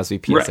want a Crosby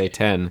PSA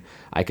 10,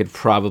 I could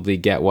probably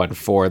get one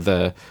for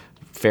the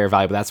fair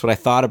value. But that's what I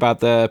thought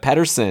about the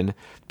Pedersen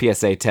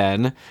PSA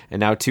 10, and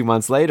now 2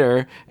 months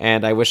later,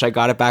 and I wish I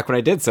got it back when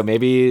I did. So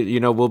maybe, you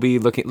know, we'll be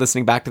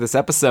listening back to this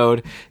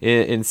episode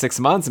in 6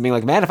 months and being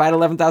like, man, if I had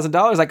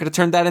 $11,000, I could have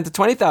turned that into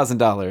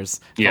 $20,000.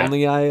 Yeah.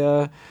 Only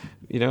I,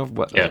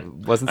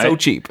 wasn't so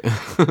cheap.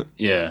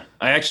 Yeah.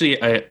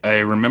 I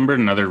remembered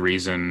another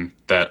reason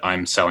that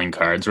I'm selling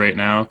cards right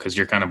now, because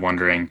you're kind of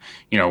wondering,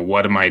 you know,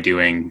 what am I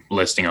doing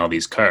listing all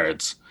these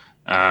cards?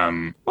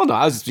 Well, no,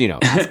 I was,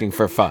 asking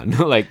for fun.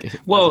 Like,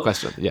 well,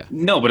 question. Yeah.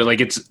 No, but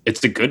like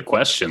it's a good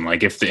question.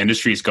 Like, if the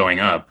industry is going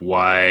up,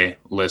 why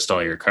list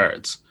all your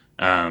cards?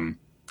 And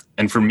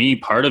for me,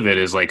 part of it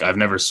is like I've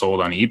never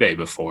sold on eBay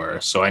before,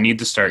 so I need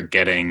to start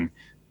getting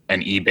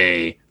an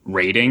eBay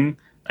rating.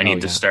 I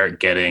need to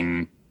start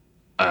getting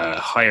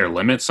higher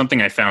limits.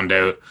 Something I found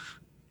out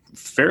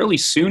fairly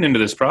soon into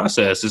this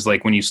process is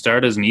like when you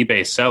start as an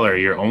eBay seller,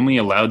 you're only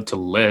allowed to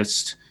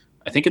list,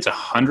 I think it's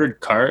 100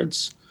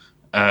 cards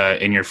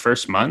in your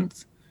first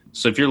month.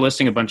 So if you're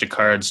listing a bunch of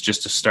cards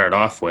just to start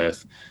off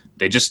with,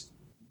 you just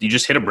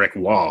hit a brick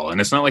wall. And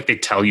it's not like they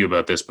tell you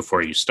about this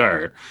before you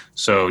start.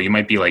 So you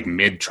might be like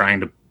mid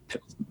trying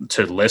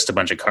to list a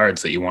bunch of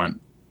cards that you want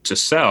to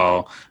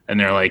sell, and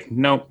they're like,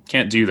 nope,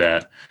 can't do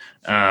that.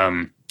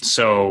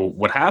 So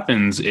what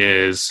happens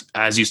is,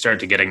 as you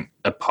start to getting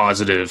a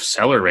positive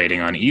seller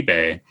rating on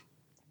eBay,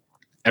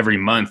 every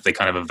month they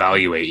kind of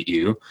evaluate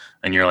you,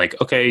 and you're like,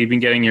 okay, you've been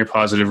getting your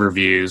positive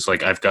reviews.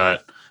 Like I've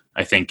got,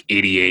 I think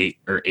 88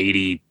 or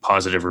 80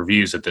 positive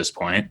reviews at this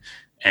point,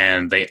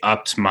 and they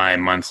upped my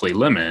monthly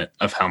limit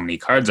of how many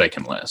cards I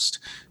can list.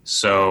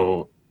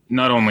 So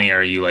not only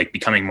are you like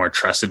becoming more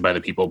trusted by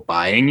the people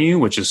buying you,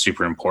 which is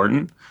super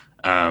important,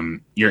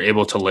 you're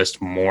able to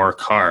list more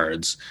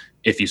cards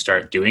if you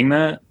start doing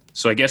that.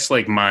 So I guess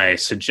like my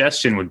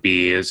suggestion would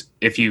be is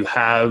if you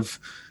have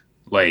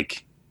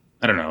like,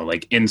 I don't know,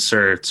 like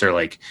inserts or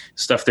like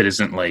stuff that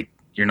isn't like,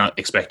 you're not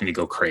expecting to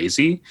go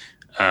crazy,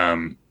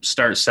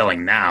 start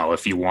selling now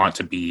if you want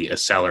to be a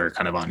seller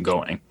kind of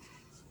ongoing.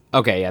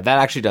 Okay, yeah, that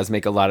actually does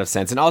make a lot of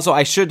sense. And also,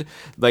 I should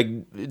like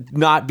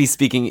not be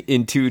speaking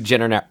into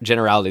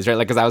generalities, right?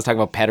 Like, because I was talking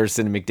about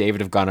Pedersen and McDavid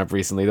have gone up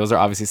recently. Those are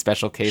obviously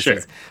special cases. Sure.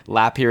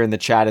 Lap here in the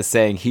chat is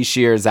saying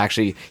Hischier is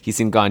actually, he's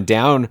seen gone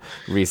down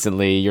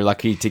recently. You're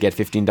lucky to get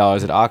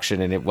 $15 at auction,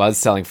 and it was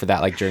selling for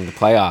that like during the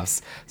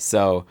playoffs.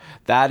 So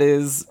that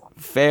is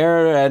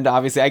fair. And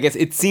obviously, I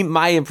guess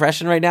my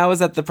impression right now is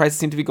that the prices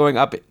seem to be going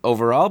up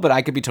overall, but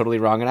I could be totally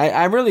wrong. And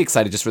I'm really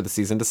excited just for the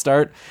season to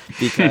start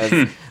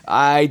because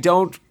I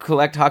don't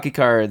collect hockey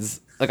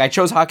cards. Like, I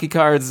chose hockey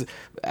cards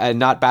and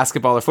not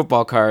basketball or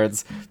football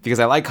cards because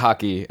I like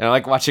hockey and I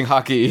like watching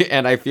hockey,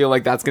 and I feel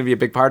like that's going to be a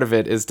big part of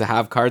it, is to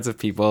have cards of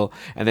people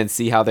and then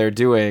see how they're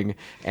doing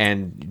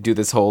and do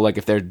this whole, like,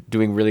 if they're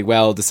doing really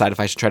well, decide if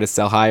I should try to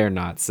sell high or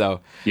not.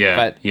 So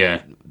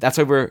that's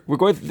why we're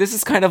going. This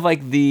is kind of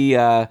like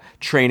the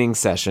training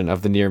session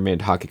of the Near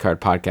Mint Hockey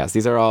Card Podcast.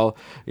 These are all,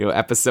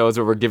 episodes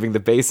where we're giving the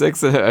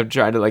basics of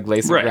trying to like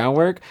lay some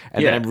groundwork,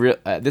 and then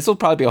this will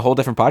probably be a whole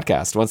different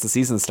podcast once the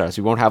season starts.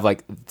 We won't have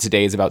like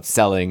today's about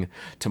selling,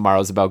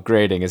 tomorrow's about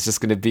grading. It's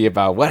just going to be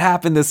about what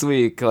happened this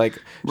week.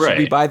 Like, should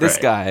we buy this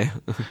guy?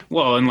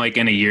 Well, and like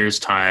in a year's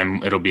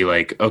time, it'll be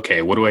like,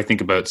 okay, what do I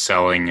think about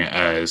selling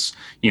as,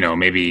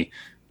 maybe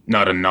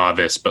not a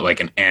novice, but like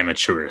an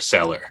amateur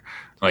seller?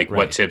 Like,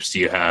 what tips do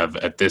you have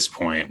at this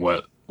point?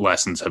 What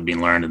lessons have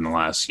been learned in the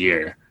last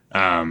year?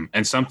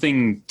 And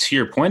something to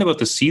your point about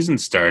the season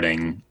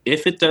starting,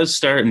 if it does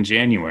start in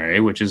January,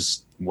 which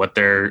is what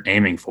they're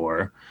aiming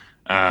for,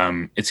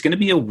 it's going to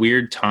be a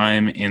weird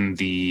time in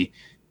the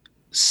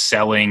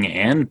selling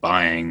and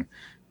buying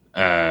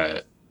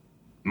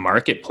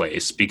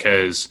marketplace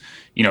because,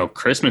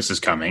 Christmas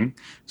is coming.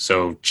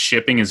 So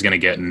shipping is going to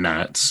get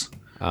nuts.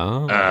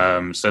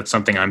 So that's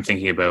something I'm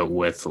thinking about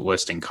with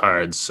listing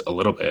cards a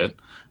little bit.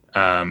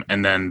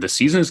 And then the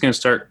season is going to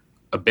start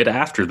a bit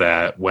after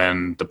that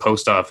when the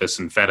post office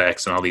and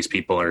FedEx and all these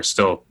people are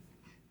still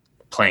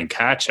playing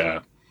catch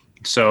up.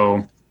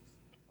 So,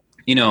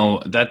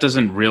 that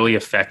doesn't really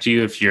affect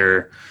you if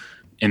you're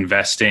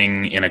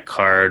investing in a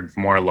card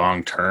more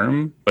long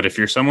term. But if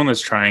you're someone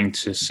that's trying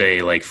to,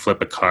 say, like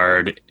flip a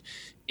card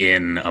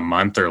in a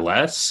month or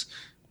less,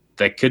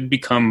 that could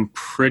become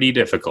pretty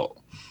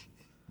difficult.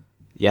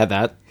 Yeah,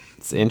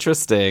 that's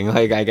interesting.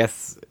 Like, I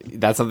guess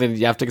that's something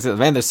you have to consider.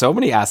 Man, there's so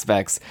many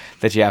aspects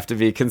that you have to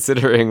be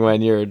considering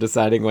when you're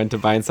deciding when to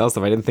buy and sell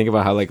stuff. I didn't think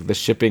about how like the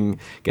shipping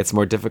gets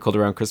more difficult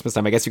around Christmas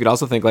time. I guess you could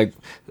also think like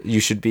you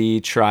should be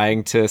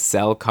trying to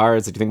sell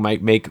cards that you think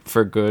might make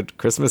for good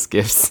Christmas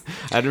gifts.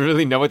 I don't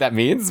really know what that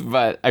means,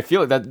 but I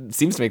feel like that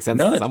seems to make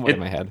sense somewhat in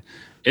my head.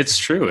 It's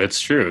true.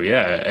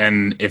 Yeah.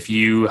 And if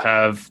you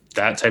have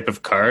that type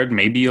of card,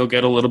 maybe you'll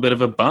get a little bit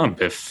of a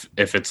bump if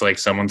it's like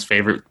someone's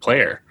favorite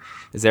player.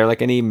 Is there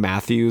like any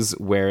Matthews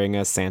wearing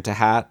a Santa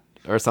hat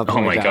or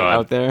something like that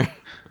out there?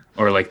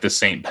 Or like the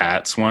St.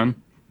 Pat's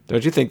one?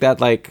 Don't you think that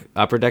like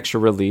Upper Deck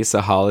should release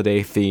a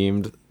holiday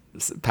themed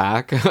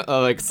pack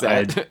like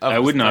set? I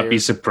would not be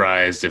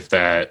surprised if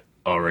that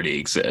already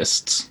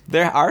exists.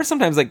 There are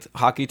sometimes like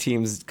hockey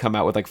teams come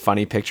out with like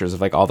funny pictures of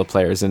like all the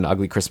players in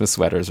ugly Christmas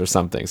sweaters or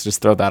something. So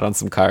just throw that on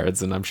some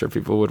cards and I'm sure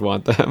people would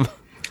want them.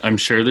 I'm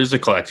sure there's a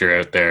collector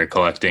out there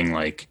collecting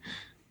like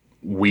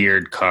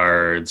weird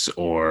cards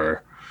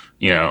or,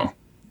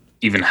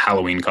 even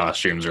Halloween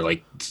costumes or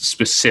like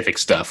specific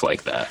stuff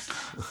like that.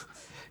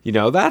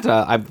 That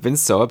I've been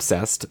so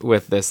obsessed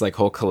with this like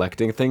whole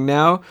collecting thing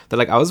now that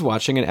like I was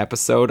watching an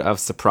episode of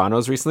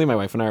Sopranos recently. My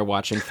wife and I are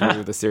watching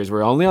through the series.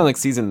 We're only on like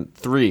season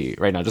 3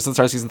 right now, just on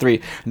start of season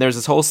 3. And there's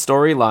this whole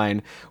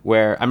storyline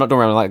where I'm not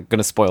going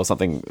to spoil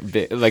something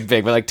big,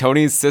 but like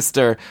Tony's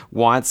sister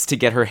wants to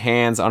get her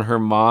hands on her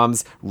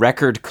mom's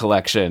record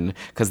collection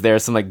because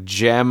there's some like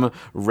gem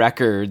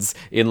records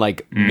in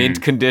like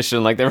mint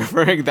condition. Like they're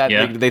referring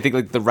that they think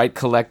like the right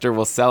collector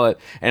will sell it.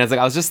 And it's like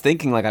I was just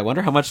thinking like I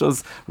wonder how much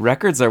those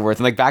records are worth.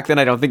 And like back then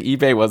I don't think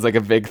eBay was like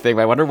a big thing.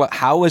 I wonder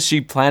how was she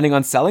planning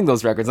on selling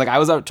those records? Like I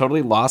was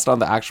totally lost on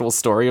the actual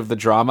story of the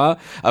drama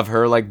of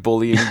her like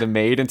bullying the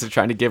maid into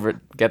trying to get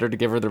her to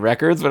give her the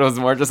records, but it was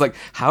more just like,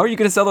 how are you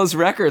going to sell those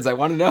records? I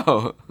want to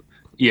know.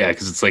 Yeah,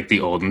 because it's like the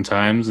olden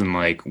times and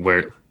like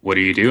what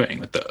are you doing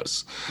with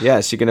those? Yeah,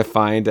 is she going to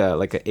find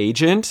like an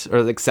agent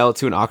or like sell it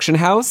to an auction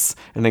house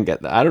and then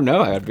I don't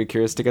know. I'd be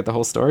curious to get the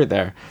whole story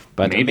there.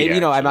 But maybe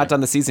I'm not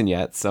done the season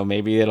yet, so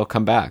maybe it'll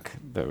come back.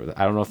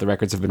 I don't know if the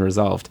records have been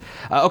resolved.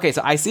 Okay,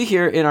 so I see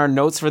here in our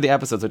notes for the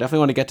episodes, I definitely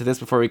want to get to this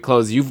before we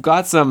close. You've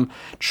got some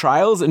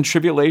trials and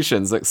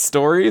tribulations, like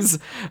stories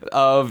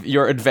of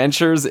your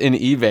adventures in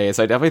eBay.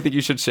 So I definitely think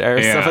you should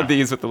share some of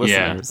these with the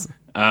listeners.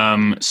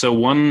 Yeah. So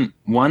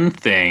one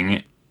thing,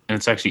 and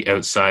it's actually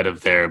outside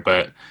of there,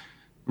 but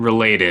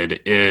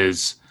related,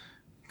 is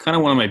kind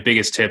of one of my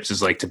biggest tips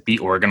is like to be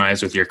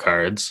organized with your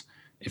cards.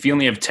 If you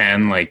only have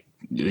 10, like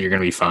you're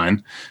going to be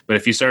fine. But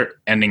if you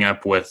start ending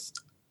up with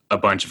a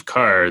bunch of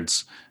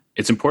cards,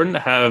 it's important to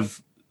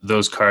have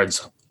those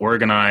cards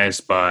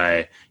organized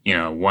by,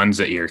 ones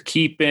that you're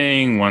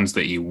keeping, ones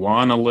that you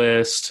want to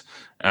list,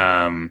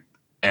 and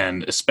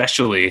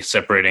especially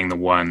separating the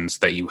ones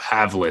that you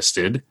have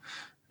listed,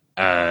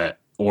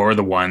 or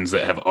the ones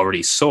that have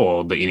already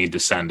sold that you need to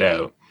send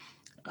out.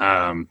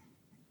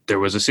 There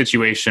was a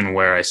situation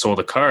where I sold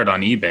a card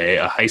on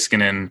eBay, a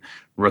Heiskanen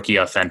Rookie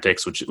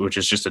Authentics, which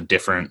is just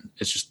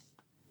it's just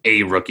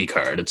a rookie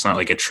card. It's not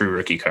like a true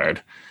rookie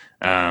card.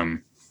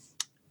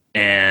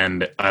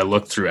 And I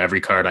looked through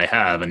every card I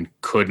have and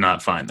could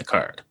not find the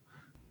card.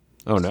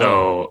 Oh no.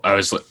 So I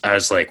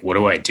was like, what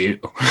do I do?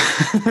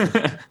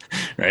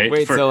 Right?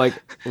 Wait, so like,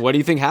 what do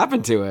you think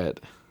happened to it?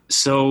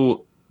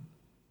 So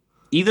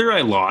either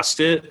I lost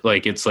it,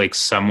 like it's like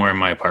somewhere in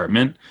my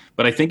apartment,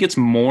 but I think it's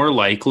more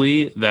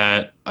likely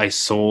that I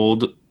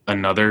sold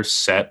another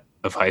set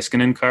of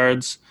Heiskanen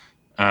cards.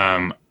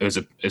 It was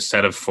a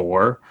set of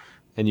four,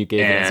 And you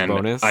gave it as a and I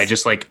bonus?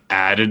 just like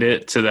added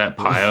it to that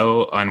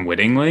pile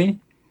unwittingly.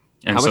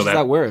 And How much so is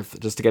that worth?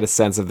 Just to get a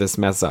sense of this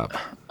mess up.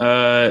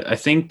 I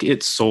think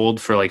it sold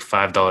for like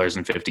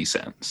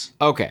 $5.50.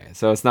 Okay,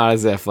 so it's not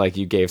as if like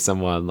you gave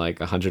someone like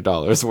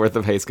 $100 worth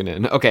of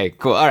Heiskanen. Okay,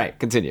 cool. All right,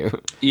 continue.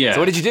 Yeah. So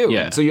what did you do?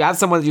 Yeah. So you have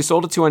someone that you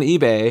sold it to on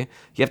eBay.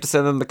 You have to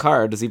send them the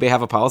card. Does eBay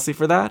have a policy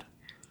for that?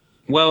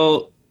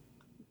 Well,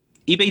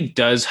 eBay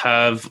does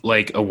have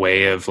like a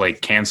way of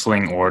like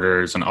canceling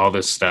orders and all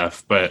this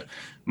stuff, but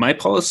my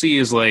policy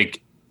is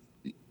like,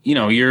 you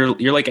know,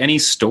 you're like any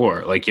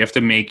store. Like you have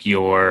to make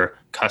your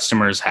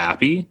customers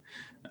happy.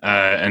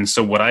 And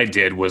so what I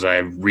did was I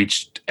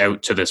reached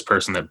out to this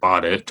person that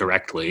bought it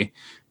directly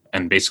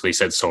and basically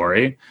said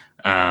sorry.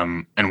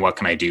 And what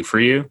can I do for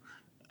you?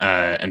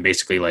 And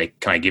basically like,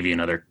 can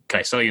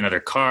I sell you another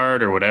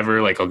card or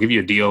whatever? Like I'll give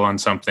you a deal on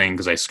something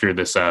because I screwed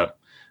this up.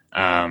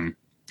 And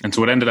so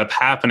what ended up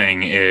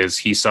happening is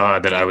he saw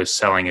that I was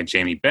selling a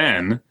Jamie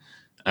Benn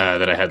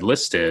that I had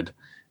listed,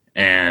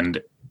 and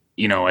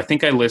you know I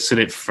think I listed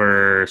it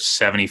for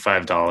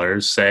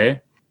 $75.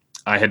 Say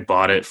I had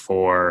bought it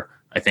for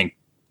I think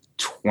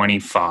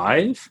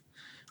 25.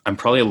 I'm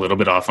probably a little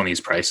bit off on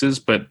these prices,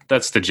 but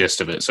that's the gist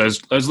of it. So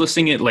I was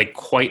listing it like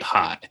quite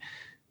high,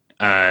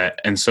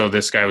 and so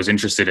this guy was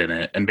interested in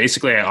it, and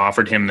basically I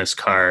offered him this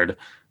card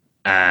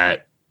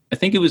at I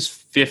think it was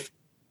 $50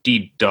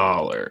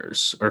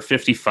 or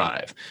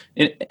 55.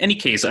 In any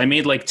case, I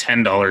made like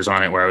 $10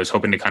 on it where I was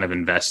hoping to kind of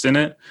invest in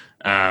it.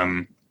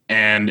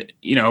 And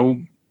you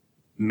know,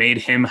 made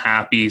him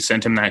happy,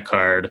 sent him that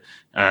card.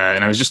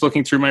 And I was just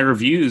looking through my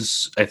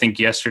reviews, I think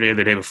yesterday or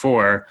the day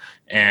before,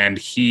 and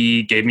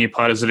he gave me a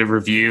positive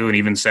review and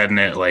even said in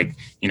it, like,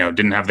 you know,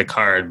 didn't have the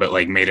card, but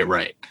like made it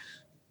right.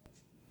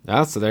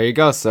 Oh, so there you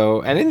go.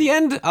 So, and in the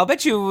end, I'll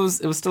bet you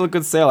it was still a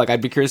good sale. Like,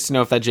 I'd be curious to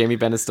know if that Jamie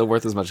Benn is still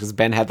worth as much because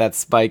Ben had that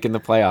spike in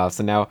the playoffs,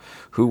 and now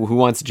who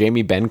wants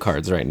Jamie Benn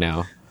cards right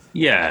now?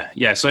 Yeah.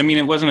 Yeah. So, I mean,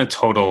 it wasn't a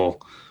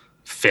total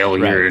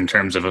failure Right. in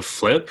terms of a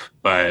flip,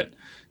 but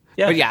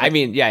yeah. But yeah, I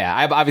mean, yeah.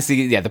 I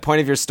obviously, yeah. The point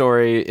of your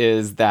story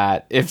is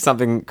that if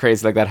something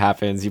crazy like that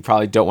happens, you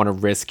probably don't want to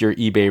risk your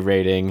eBay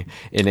rating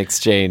in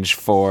exchange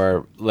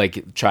for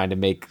like trying to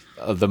make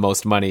the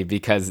most money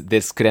because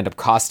this could end up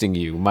costing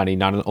you money,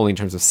 not only in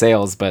terms of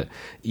sales, but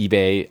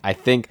eBay. I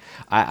think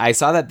I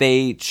saw that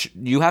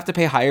you have to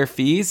pay higher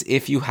fees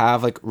if you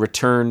have like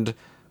returned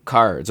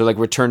cards or like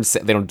returned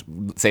they don't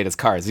say it as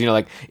cards, you know,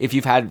 like if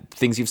you've had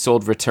things you've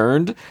sold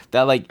returned,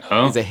 that like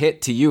is a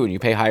hit to you and you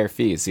pay higher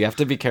fees, so you have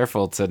to be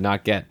careful to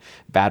not get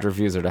bad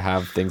reviews or to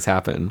have things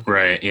happen.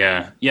 Right.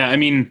 Yeah. Yeah. I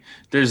mean,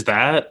 there's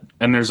that.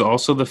 And there's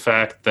also the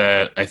fact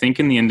that I think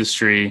in the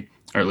industry,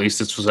 or at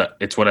least it's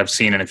what I've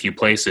seen in a few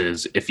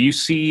places, if you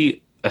see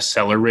a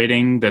seller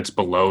rating that's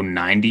below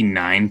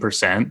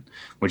 99%,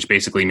 which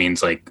basically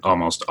means like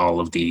almost all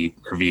of the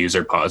reviews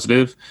are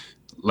positive,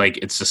 like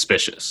it's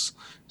suspicious.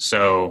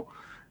 So,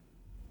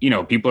 you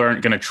know, people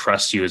aren't going to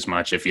trust you as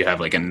much if you have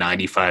like a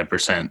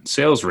 95%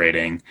 sales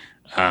rating,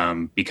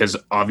 because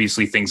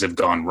obviously things have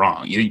gone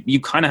wrong. You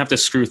kind of have to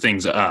screw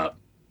things up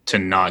to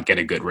not get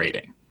a good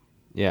rating.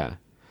 Yeah.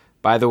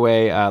 By the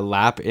way,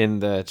 Lap in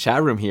the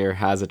chat room here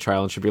has a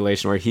trial and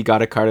tribulation where he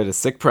got a card at a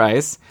sick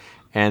price,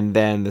 and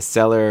then the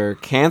seller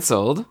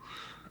canceled,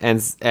 and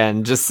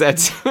just said,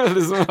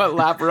 "This is what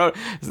Lap wrote."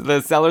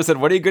 The seller said,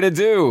 "What are you gonna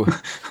do?"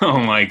 Oh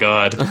my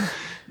God.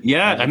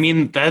 Yeah, I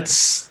mean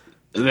that's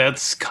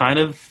kind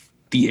of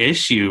the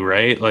issue,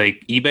 right?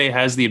 Like eBay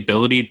has the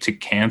ability to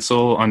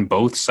cancel on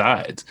both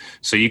sides.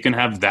 So you can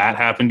have that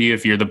happen to you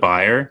if you're the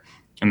buyer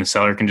and the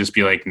seller can just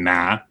be like,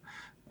 nah,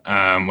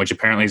 which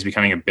apparently is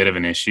becoming a bit of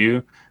an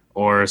issue.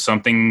 Or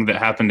something that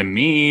happened to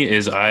me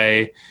is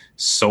I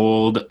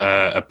sold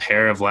a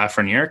pair of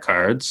Lafreniere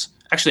cards.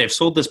 Actually, I've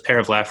sold this pair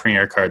of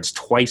Lafreniere cards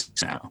twice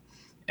now.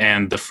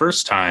 And the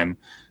first time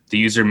the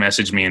user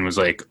messaged me and was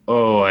like,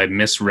 oh, I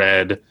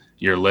misread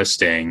your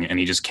listing, and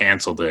he just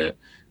canceled it.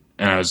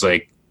 And I was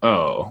like,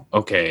 oh,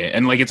 okay.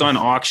 And like it's on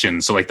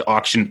auction, so like the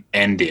auction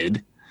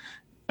ended.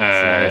 So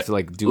I have to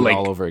like do it like,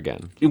 all over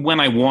again. When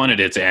I wanted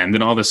it to end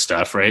and all this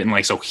stuff, right? And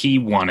like so he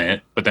won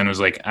it, but then it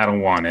was like, I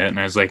don't want it. And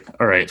I was like,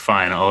 all right,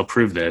 fine, I'll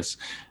approve this.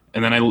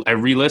 And then I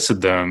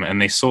relisted them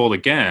and they sold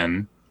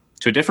again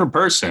to a different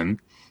person,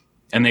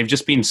 and they've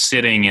just been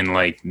sitting in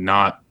like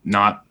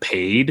not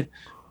paid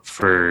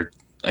for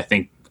I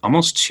think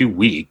almost 2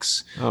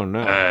 weeks. Oh no.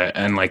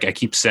 And like I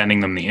keep sending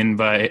them the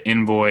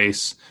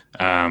invoice.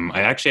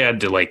 I actually had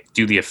to like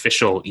do the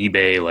official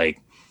eBay like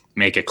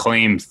make a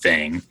claim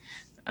thing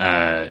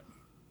to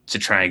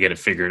try and get it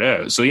figured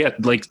out. So yeah,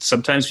 like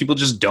sometimes people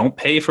just don't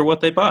pay for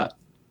what they bought.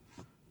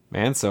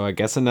 Man, so I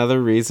guess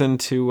another reason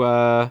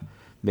to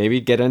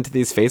maybe get into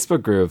these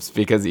Facebook groups,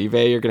 because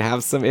eBay, you're gonna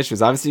have some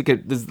issues. Obviously, you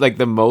could, this is like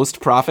the most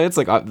profits.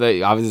 Like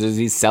obviously, there's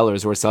these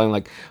sellers who are selling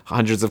like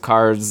hundreds of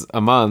cards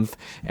a month,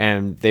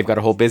 and they've got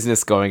a whole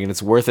business going, and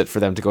it's worth it for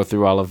them to go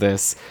through all of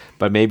this.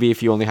 But maybe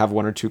if you only have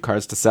one or two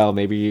cards to sell,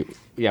 maybe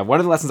one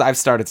of the lessons I've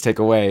started to take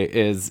away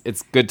is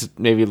it's good to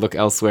maybe look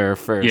elsewhere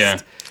first. Yeah.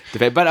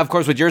 But of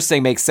course, what you're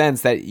saying makes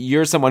sense, that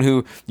you're someone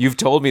who, you've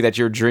told me that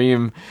your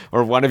dream,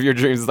 or one of your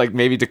dreams, is like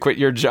maybe to quit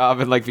your job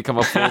and like become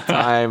a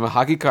full-time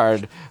hockey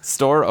card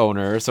store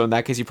owner. So in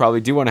that case, you probably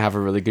do want to have a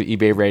really good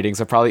eBay rating.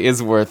 So it probably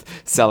is worth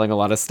selling a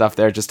lot of stuff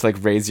there just to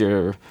like raise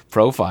your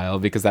profile,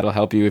 because that'll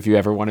help you if you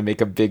ever want to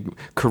make a big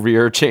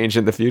career change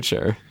in the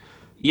future.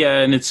 Yeah,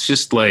 and it's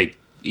just like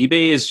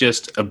eBay is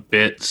just a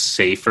bit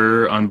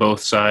safer on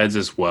both sides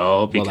as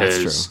well,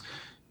 because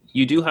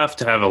you do have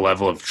to have a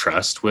level of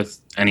trust with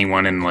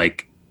anyone in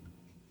like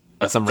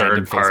some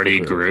third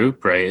party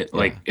group, right? Yeah.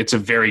 Like it's a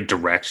very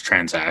direct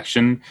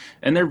transaction,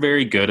 and they're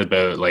very good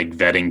about like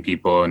vetting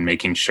people and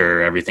making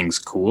sure everything's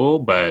cool.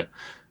 But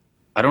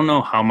I don't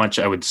know how much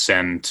I would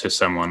send to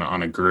someone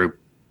on a group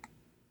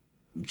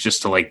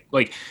just to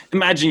like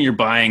imagine you're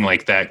buying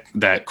like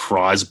that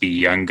Crosby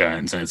Young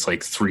Guns and it's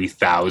like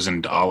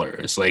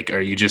 $3,000. Like, are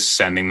you just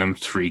sending them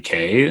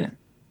 $3,000?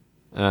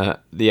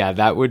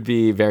 That would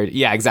be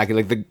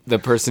exactly. Like the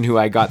person who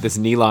I got this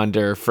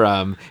Nylander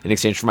from in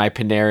exchange for my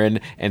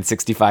Panarin and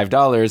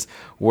 $65.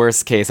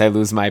 Worst case, I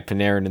lose my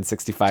Panarin and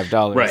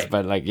 $65. Right.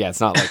 But like, it's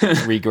not like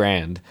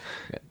 $3,000.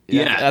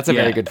 Yeah, that's a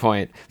very good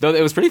point. Though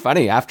it was pretty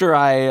funny. After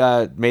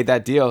I made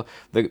that deal,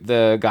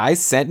 the guy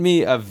sent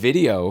me a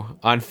video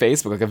on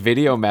Facebook, like a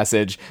video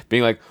message,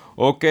 being like,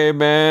 "Okay,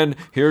 man,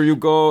 here you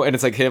go." And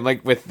it's like him,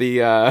 like with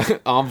the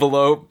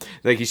envelope.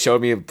 Like he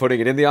showed me putting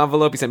it in the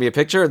envelope. He sent me a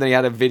picture, and then he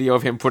had a video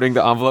of him putting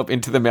the envelope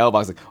into the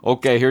mailbox. Like,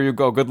 "Okay, here you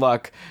go. Good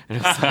luck."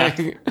 And it's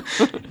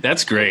like,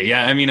 that's great.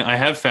 Yeah, I mean, I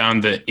have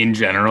found that in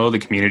general, the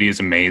community is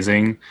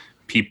amazing.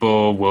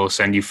 People will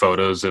send you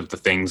photos of the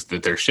things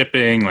that they're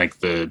shipping, like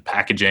the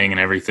packaging and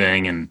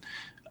everything, and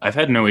I've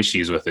had no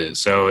issues with it.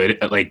 So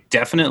like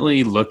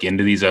definitely look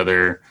into these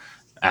other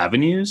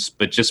avenues,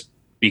 but just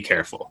be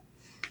careful.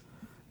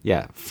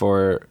 Yeah,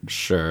 for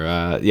sure.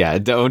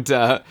 Don't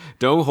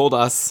hold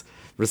us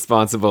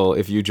responsible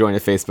if you join a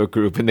Facebook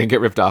group and then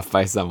get ripped off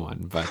by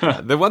someone.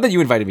 But the one that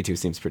you invited me to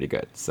seems pretty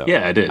good. So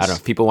yeah, it is. I don't know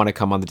if people want to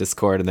come on the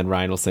Discord, and then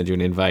Ryan will send you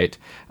an invite.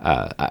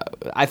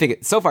 I think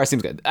it so far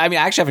seems good. I mean,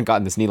 I actually haven't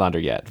gotten this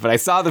Nylander yet, but I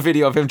saw the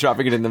video of him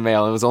dropping it in the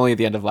mail. It was only at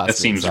the end of last week.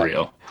 That seems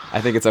real.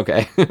 I think it's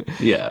okay.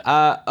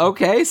 Yeah.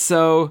 Okay,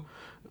 so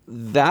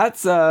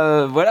that's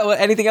what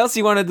anything else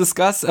you want to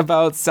discuss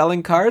about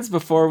selling cards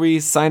before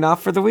we sign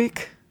off for the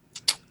week?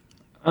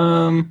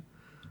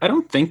 I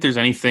don't think there's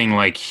anything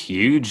like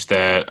huge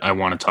that I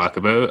want to talk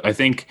about. I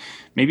think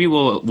maybe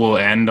we'll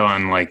end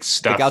on like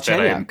stuff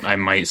that I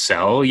might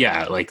sell.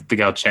 Yeah, like the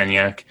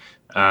Galchenyuk.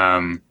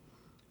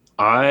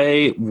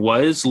 I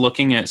was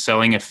looking at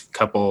selling a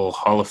couple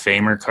Hall of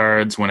Famer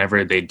cards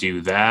whenever they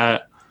do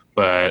that,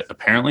 but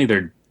apparently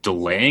they're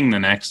delaying the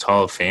next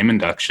Hall of Fame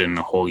induction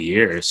a whole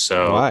year.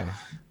 So why?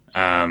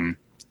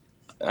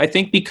 I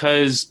think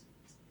because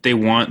they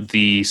want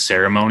the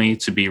ceremony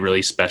to be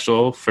really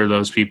special for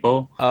those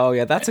people. Oh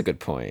yeah, that's a good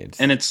point.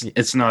 And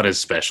it's not as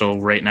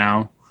special right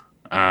now.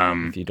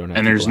 If you don't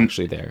have people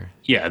actually there.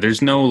 Yeah,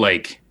 there's no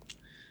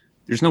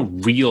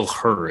real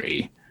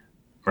hurry,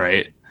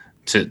 right,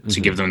 to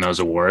give them those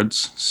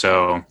awards.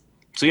 So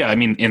yeah, I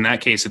mean, in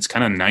that case, it's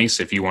kind of nice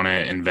if you want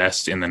to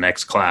invest in the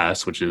next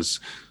class, which is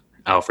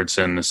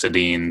Alfredsson,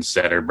 Sedin,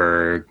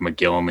 Zetterberg,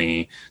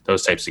 McGillney,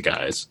 those types of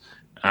guys.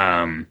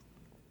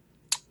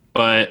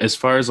 But as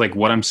far as like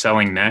what I'm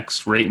selling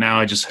next, right now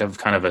I just have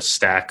kind of a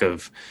stack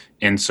of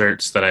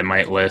inserts that I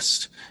might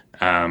list.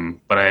 But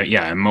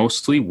I'm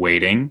mostly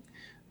waiting.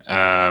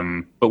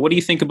 But what do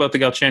you think about the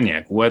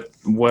Galchenyuk?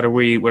 What are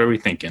we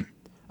thinking?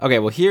 Okay,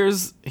 well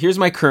here's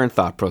my current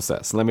thought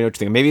process. Let me know what you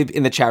think. Maybe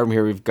in the chat room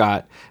here we've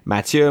got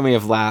Mathieu and we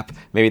have Lap.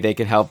 Maybe they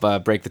can help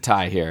break the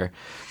tie here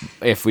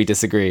if we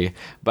disagree.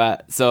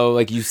 But so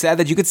like you said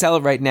that you could sell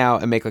it right now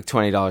and make like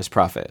 $20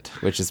 profit,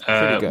 which is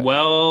pretty good.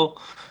 Well,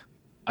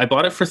 I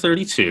bought it for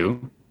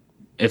 $32.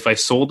 If I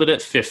sold it at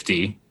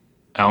 $50,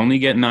 I only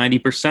get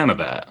 90% of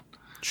that.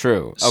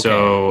 True. Okay.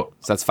 So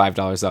that's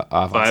 $5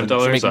 off. $5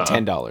 so making off.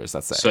 $10.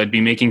 Let's say. So I'd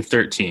be making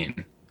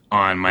 $13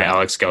 on my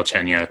Alex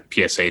Galchenyuk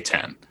PSA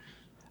 10.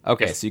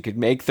 Okay, so you could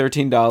make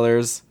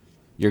 $13.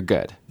 You're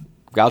good.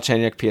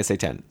 Galchenyuk PSA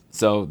 10.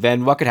 So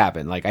then what could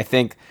happen? Like I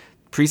think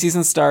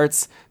preseason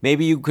starts.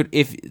 Maybe you could,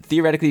 if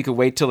theoretically you could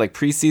wait till like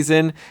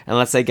preseason, and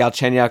let's say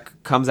Galchenyuk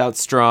comes out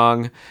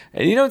strong.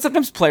 And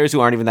sometimes players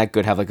who aren't even that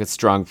good have like a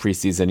strong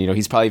preseason.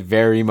 He's probably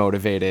very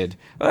motivated.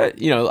 But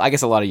I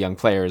guess a lot of young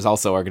players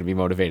also are going to be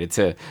motivated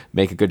to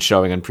make a good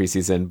showing on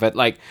preseason. But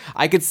like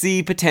I could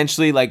see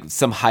potentially like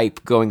some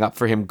hype going up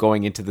for him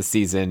going into the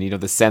season.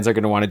 The Sens are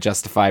going to want to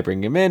justify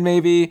bringing him in.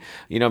 Maybe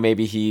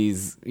maybe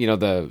he's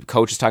the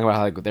coach is talking about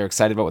how like they're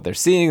excited about what they're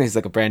seeing. He's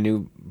like a brand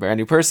new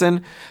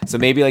person. So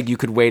maybe like you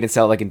could wait and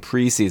sell it like in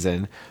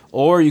preseason,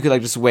 or you could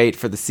like just wait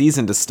for the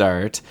season to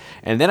start.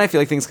 And then I feel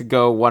like things could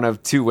go one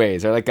of two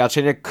ways. Or like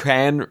Galchenyuk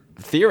can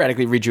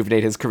theoretically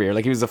rejuvenate his career.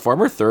 Like he was a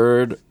former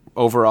third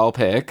overall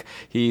pick.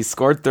 He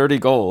scored 30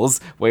 goals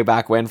way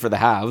back when for the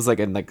Habs, like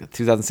in like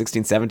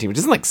 2016-17, which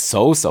isn't like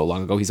so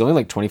long ago. He's only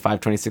like 25,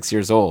 26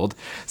 years old.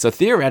 So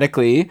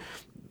theoretically,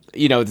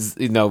 we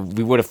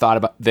would have thought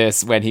about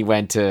this when he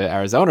went to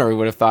Arizona, or we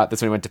would have thought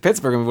this when he went to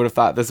Pittsburgh, and we would have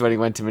thought this when he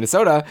went to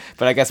Minnesota.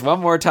 But I guess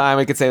one more time,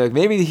 we could say, like,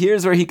 maybe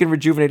here's where he can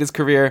rejuvenate his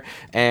career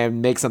and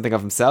make something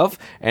of himself.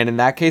 And in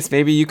that case,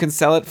 maybe you can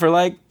sell it for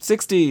like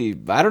 60,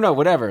 I don't know,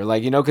 whatever.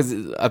 Like, because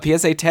a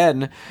PSA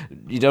 10,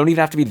 you don't even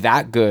have to be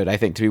that good, I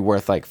think, to be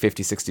worth like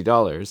 $50,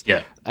 $60.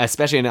 Yeah.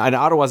 Especially in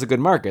Ottawa's a good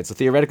market. So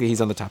theoretically,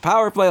 he's on the top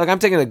power play. Like, I'm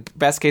taking the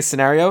best case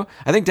scenario.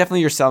 I think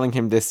definitely you're selling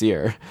him this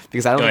year,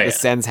 because I don't think the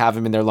Sens have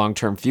him in their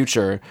long-term future,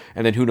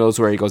 and then who knows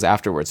where he goes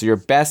afterwards. So your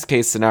best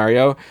case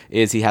scenario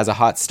is he has a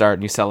hot start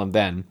and you sell him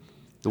then.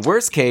 The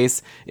worst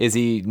case is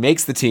he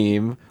makes the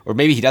team, or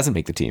maybe he doesn't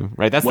make the team,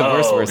 right? That's the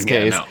worst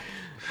case. No.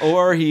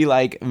 Or he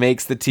like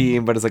makes the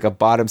team, but is like a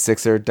bottom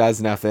sixer,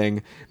 does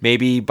nothing.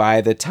 Maybe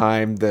by the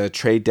time the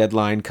trade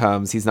deadline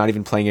comes, he's not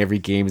even playing every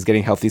game. He's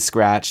getting healthy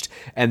scratched.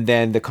 And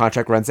then the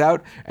contract runs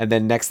out. And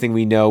then next thing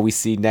we know, we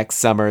see next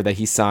summer that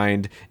he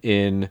signed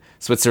in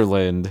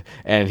Switzerland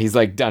and he's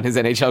like done his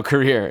NHL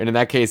career. And in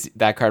that case,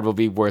 that card will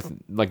be worth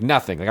like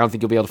nothing. Like I don't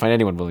think you'll be able to find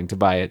anyone willing to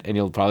buy it, and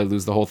you'll probably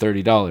lose the whole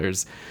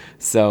 $30.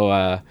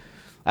 So,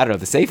 I don't know.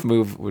 The safe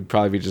move would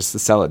probably be just to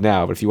sell it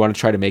now. But if you want to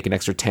try to make an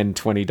extra $10,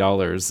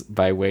 $20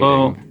 by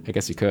waiting, I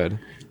guess you could.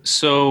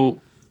 So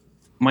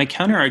my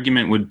counter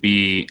argument would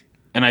be,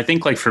 and I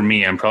think like for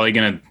me, I'm probably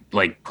going to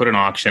like put an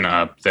auction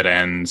up that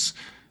ends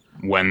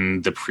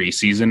when the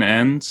preseason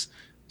ends.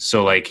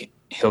 So like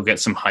he'll get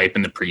some hype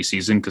in the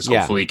preseason because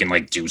hopefully he can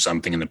like do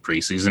something in the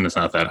preseason. It's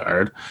not that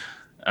hard.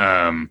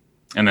 And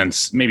then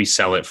maybe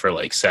sell it for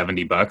like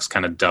 $70,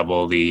 kind of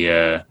double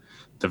the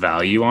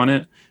value on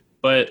it.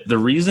 But the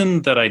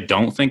reason that I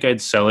don't think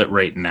I'd sell it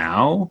right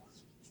now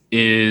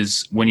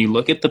is when you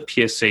look at the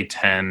PSA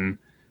 10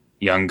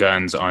 Young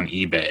Guns on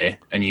eBay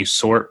and you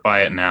sort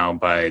by it now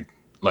by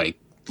like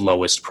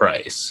lowest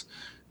price,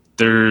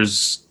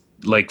 there's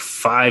like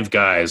 5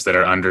 guys that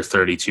are under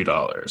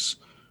 $32.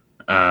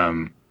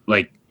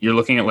 Like you're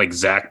looking at like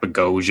Zach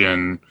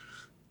Bogosian,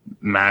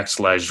 Max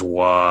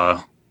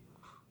Lajoie,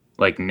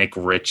 like Nick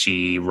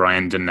Ritchie,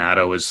 Ryan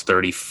Donato is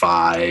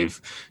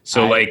 35.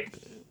 So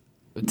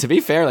to be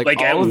fair, like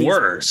at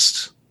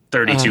worst,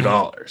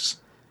 $32.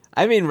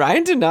 I mean,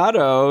 Ryan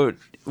Donato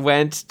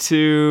went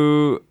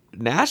to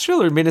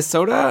Nashville or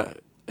Minnesota.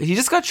 He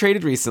just got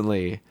traded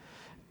recently,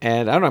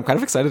 and I don't know. I'm kind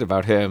of excited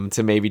about him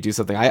to maybe do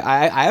something.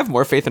 I have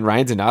more faith in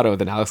Ryan Donato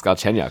than Alex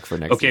Galchenyuk for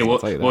next season.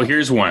 Okay, well,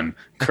 here's one.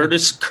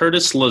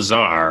 Curtis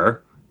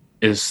Lazar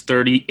is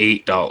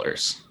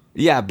 $38.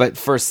 Yeah, but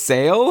for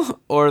sale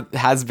or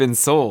has been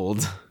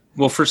sold?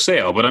 Well, for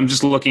sale, but I'm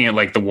just looking at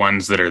like the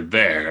ones that are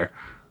there.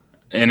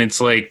 And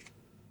it's like,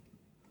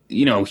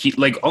 he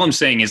like all I'm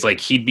saying is like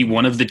he'd be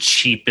one of the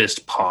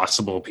cheapest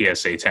possible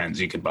PSA 10s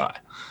you could buy.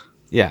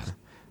 Yeah.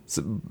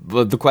 So,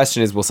 but the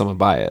question is, will someone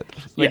buy it?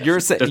 Like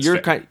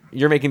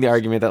you're making the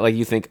argument that like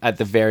you think at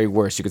the very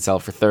worst you could sell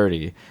it for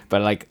 $30,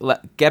 but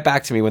like get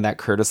back to me when that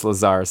Curtis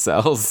Lazar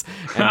sells,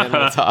 and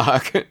then we'll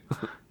talk.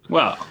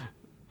 Well,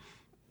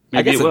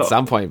 I guess at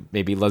some point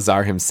maybe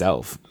Lazar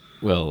himself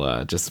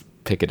will just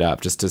pick it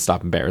up just to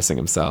stop embarrassing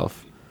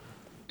himself.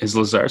 Is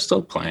Lazar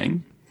still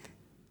playing?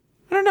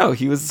 I don't know.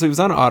 He was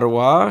on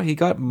Ottawa. He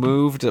got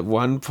moved at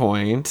one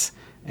point,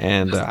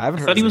 and I haven't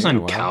heard. I thought he was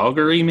on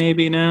Calgary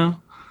maybe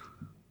now.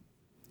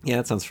 Yeah,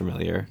 that sounds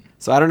familiar.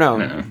 So I don't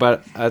know,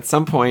 but at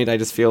some point I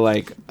just feel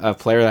like a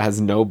player that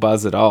has no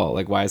buzz at all.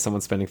 Like, why is someone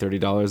spending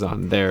 $30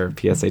 on their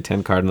PSA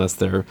 10 card unless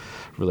they're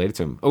related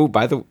to him? Oh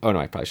no,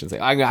 I probably shouldn't say.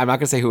 I'm not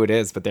gonna say who it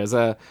is, but there's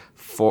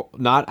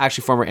not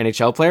actually former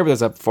NHL player, but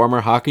there's a former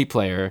hockey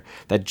player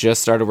that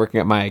just started working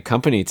at my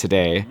company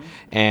today,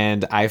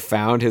 and I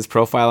found his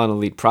profile on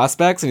Elite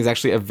Prospects, and he's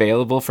actually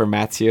available for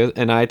Mathieu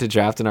and I to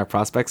draft in our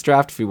prospects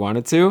draft if we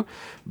wanted to,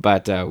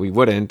 but we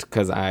wouldn't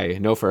because I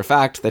know for a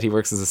fact that he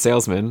works as a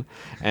salesman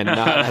and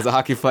not as a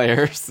hockey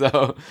player.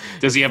 So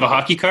does he have a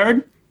hockey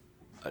card?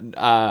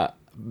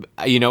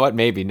 You know what?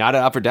 Maybe not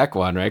an Upper Deck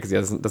one, right? Because he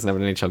doesn't have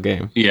an NHL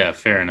game. Yeah,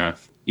 fair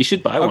enough. You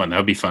should buy one. That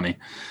would be funny.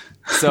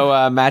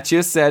 So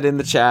Mathieu said in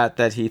the chat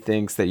that he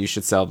thinks that you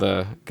should sell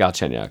the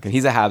Galchenyuk, and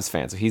he's a Habs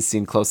fan, so he's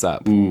seen close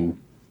up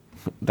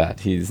that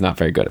he's not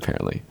very good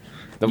apparently.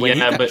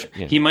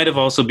 He might have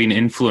also been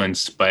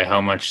influenced by how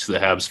much the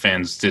Habs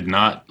fans did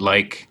not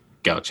like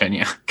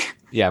Galchenyuk.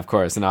 Yeah, of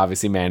course. And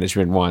obviously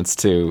management wants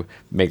to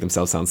make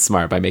themselves sound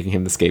smart by making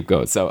him the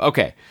scapegoat. So,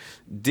 okay,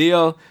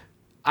 deal.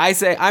 I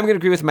say I'm going to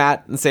agree with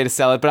Matt and say to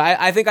sell it, but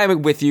I think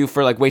I'm with you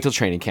for like wait till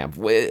training camp.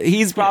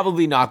 He's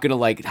probably not going to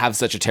like have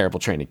such a terrible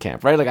training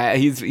camp, right? Like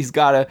he's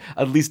got to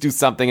at least do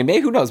something, and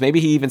maybe who knows? Maybe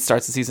he even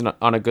starts the season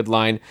on a good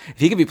line. If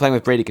he could be playing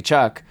with Brady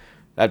Tkachuk,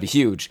 That'd be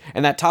huge.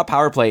 And that top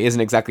power play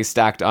isn't exactly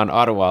stacked on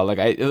Ottawa.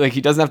 Like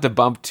he doesn't have to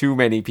bump too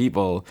many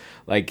people.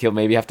 Like he'll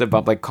maybe have to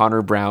bump like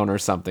Connor Brown or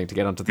something to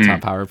get onto the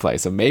top power play.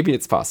 So maybe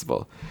it's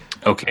possible.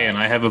 Okay, and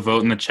I have a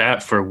vote in the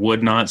chat for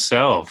would not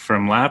sell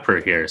from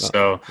Lapper here.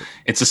 So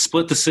it's a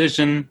split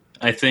decision.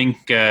 I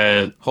think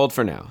hold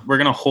for now. We're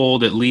gonna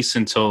hold at least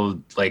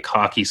until like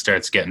hockey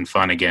starts getting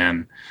fun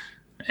again.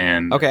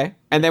 And okay,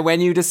 and then when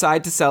you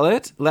decide to sell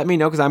it, let me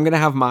know because I'm gonna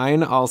have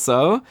mine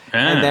also,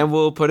 and then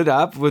we'll put it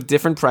up with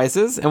different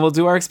prices and we'll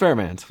do our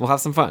experiment. We'll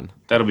have some fun.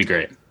 That'll be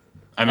great.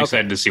 I'm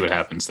excited to see what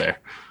happens there.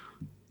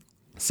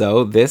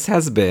 So this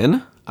has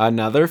been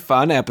another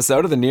fun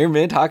episode of the Near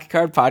Mint Hockey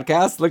Card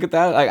Podcast. Look at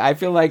that. I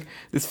feel like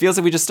this feels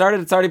like we just started.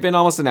 It's already been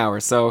almost an hour.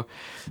 So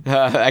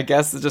I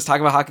guess just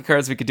talking about hockey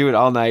cards, we could do it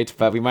all night,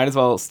 but we might as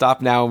well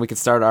stop now and we could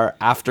start our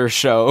after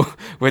show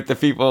with the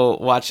people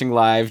watching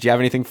live. Do you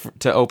have anything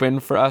to open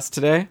for us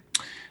today?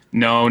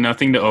 No,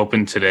 nothing to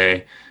open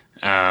today.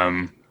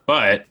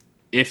 But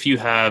if you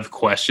have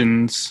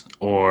questions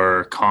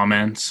or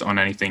comments on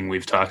anything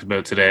we've talked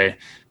about today,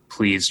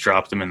 please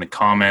drop them in the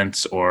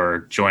comments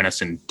or join us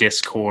in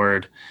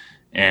Discord.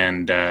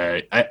 And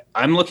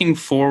I'm looking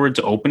forward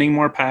to opening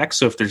more packs.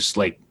 So if there's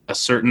like a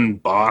certain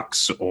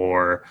box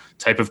or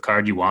type of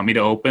card you want me to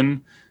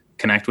open,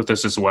 connect with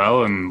us as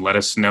well and let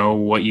us know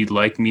what you'd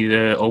like me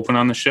to open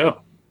on the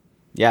show.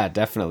 Yeah,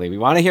 definitely. We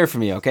want to hear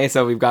from you. Okay,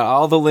 so we've got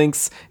all the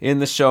links in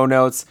the show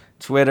notes,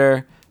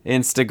 Twitter,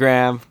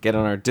 Instagram, get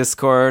on our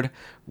Discord.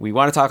 We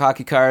want to talk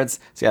hockey cards.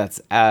 So yeah, it's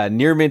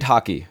Near Mint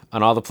Hockey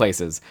on all the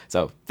places.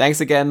 So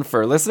thanks again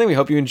for listening. We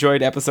hope you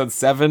enjoyed episode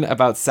 7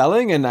 about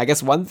selling. And I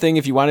guess one thing,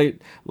 if you want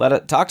to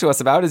talk to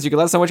us about, is you can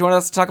let us know what you want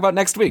us to talk about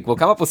next week. We'll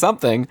come up with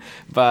something.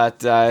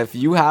 But if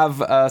you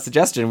have a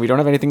suggestion, we don't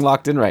have anything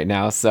locked in right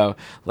now. So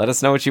let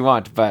us know what you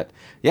want. But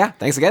yeah,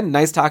 thanks again.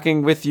 Nice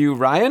talking with you,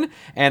 Ryan.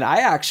 And I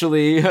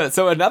actually, guess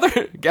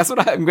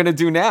what I'm going to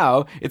do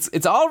now?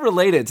 It's all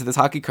related to this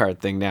hockey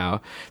card thing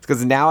now. It's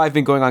because now I've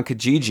been going on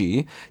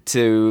Kijiji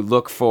to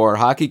look for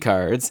hockey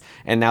cards.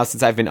 And now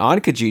since I've been on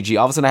Kijiji,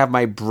 all of a sudden I have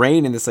my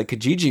brain in this like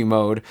Kijiji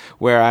mode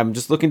where I'm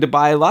just looking to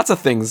buy lots of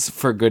things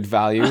for good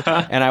value.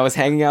 And I was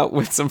hanging out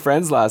with some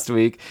friends last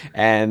week,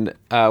 and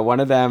one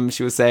of them,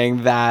 she was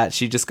saying that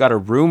she just got a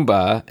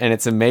Roomba and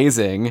it's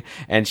amazing.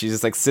 And she's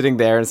just like sitting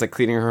there and it's like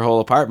cleaning her whole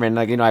apartment.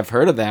 Like, I've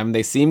heard of them.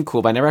 They seem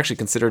cool, but I never actually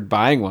considered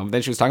buying one. But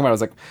then she was talking about it. I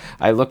was like,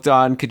 I looked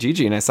on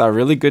Kijiji and I saw a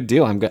really good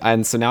deal.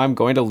 And so now I'm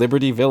going to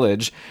Liberty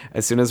Village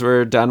as soon as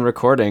we're done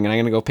recording, and I'm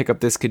going to go pick up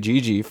this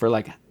Kijiji for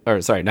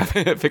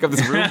pick up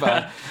this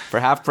Roomba for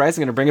half price.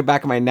 I'm going to bring it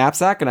back in my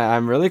knapsack, and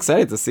I'm really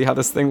excited to see how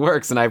this thing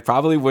works. And I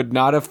probably would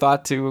not have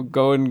thought to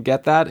go and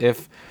get that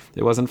if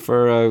it wasn't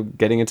for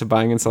getting into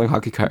buying and selling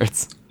hockey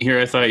cards. Here,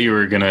 I thought you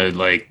were going to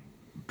like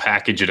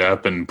package it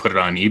up and put it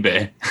on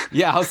eBay.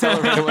 Yeah, I'll sell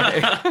it right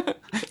away.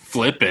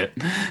 Flip it.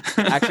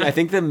 Actually, I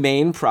think the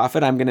main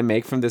profit I'm going to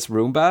make from this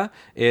Roomba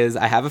is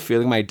I have a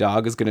feeling my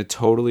dog is going to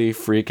totally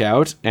freak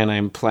out, and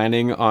I'm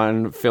planning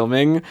on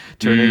filming,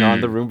 turning on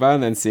the Roomba,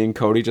 and then seeing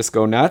Cody just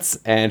go nuts.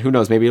 And who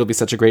knows, maybe it'll be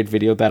such a great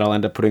video that I'll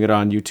end up putting it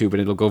on YouTube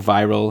and it'll go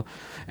viral,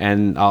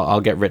 and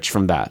I'll get rich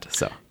from that.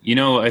 So,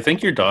 I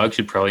think your dog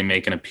should probably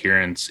make an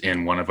appearance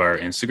in one of our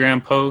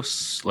Instagram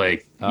posts,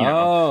 like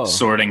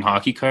sorting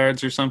hockey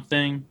cards or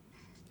something.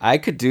 I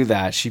could do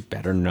that. She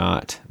better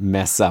not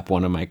mess up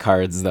one of my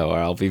cards, though, or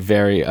I'll be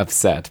very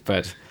upset.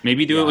 But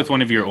maybe do it with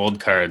one of your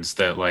old cards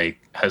that like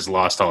has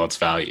lost all its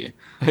value.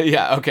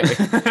 Yeah, okay.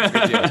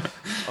 Good deal.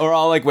 Or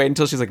I'll like wait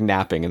until she's like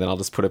napping, and then I'll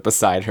just put it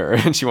beside her,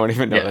 and she won't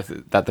even know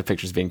that the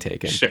picture's being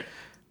taken. Sure.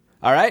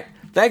 All right.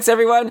 Thanks,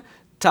 everyone.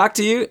 Talk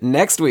to you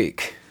next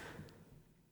week.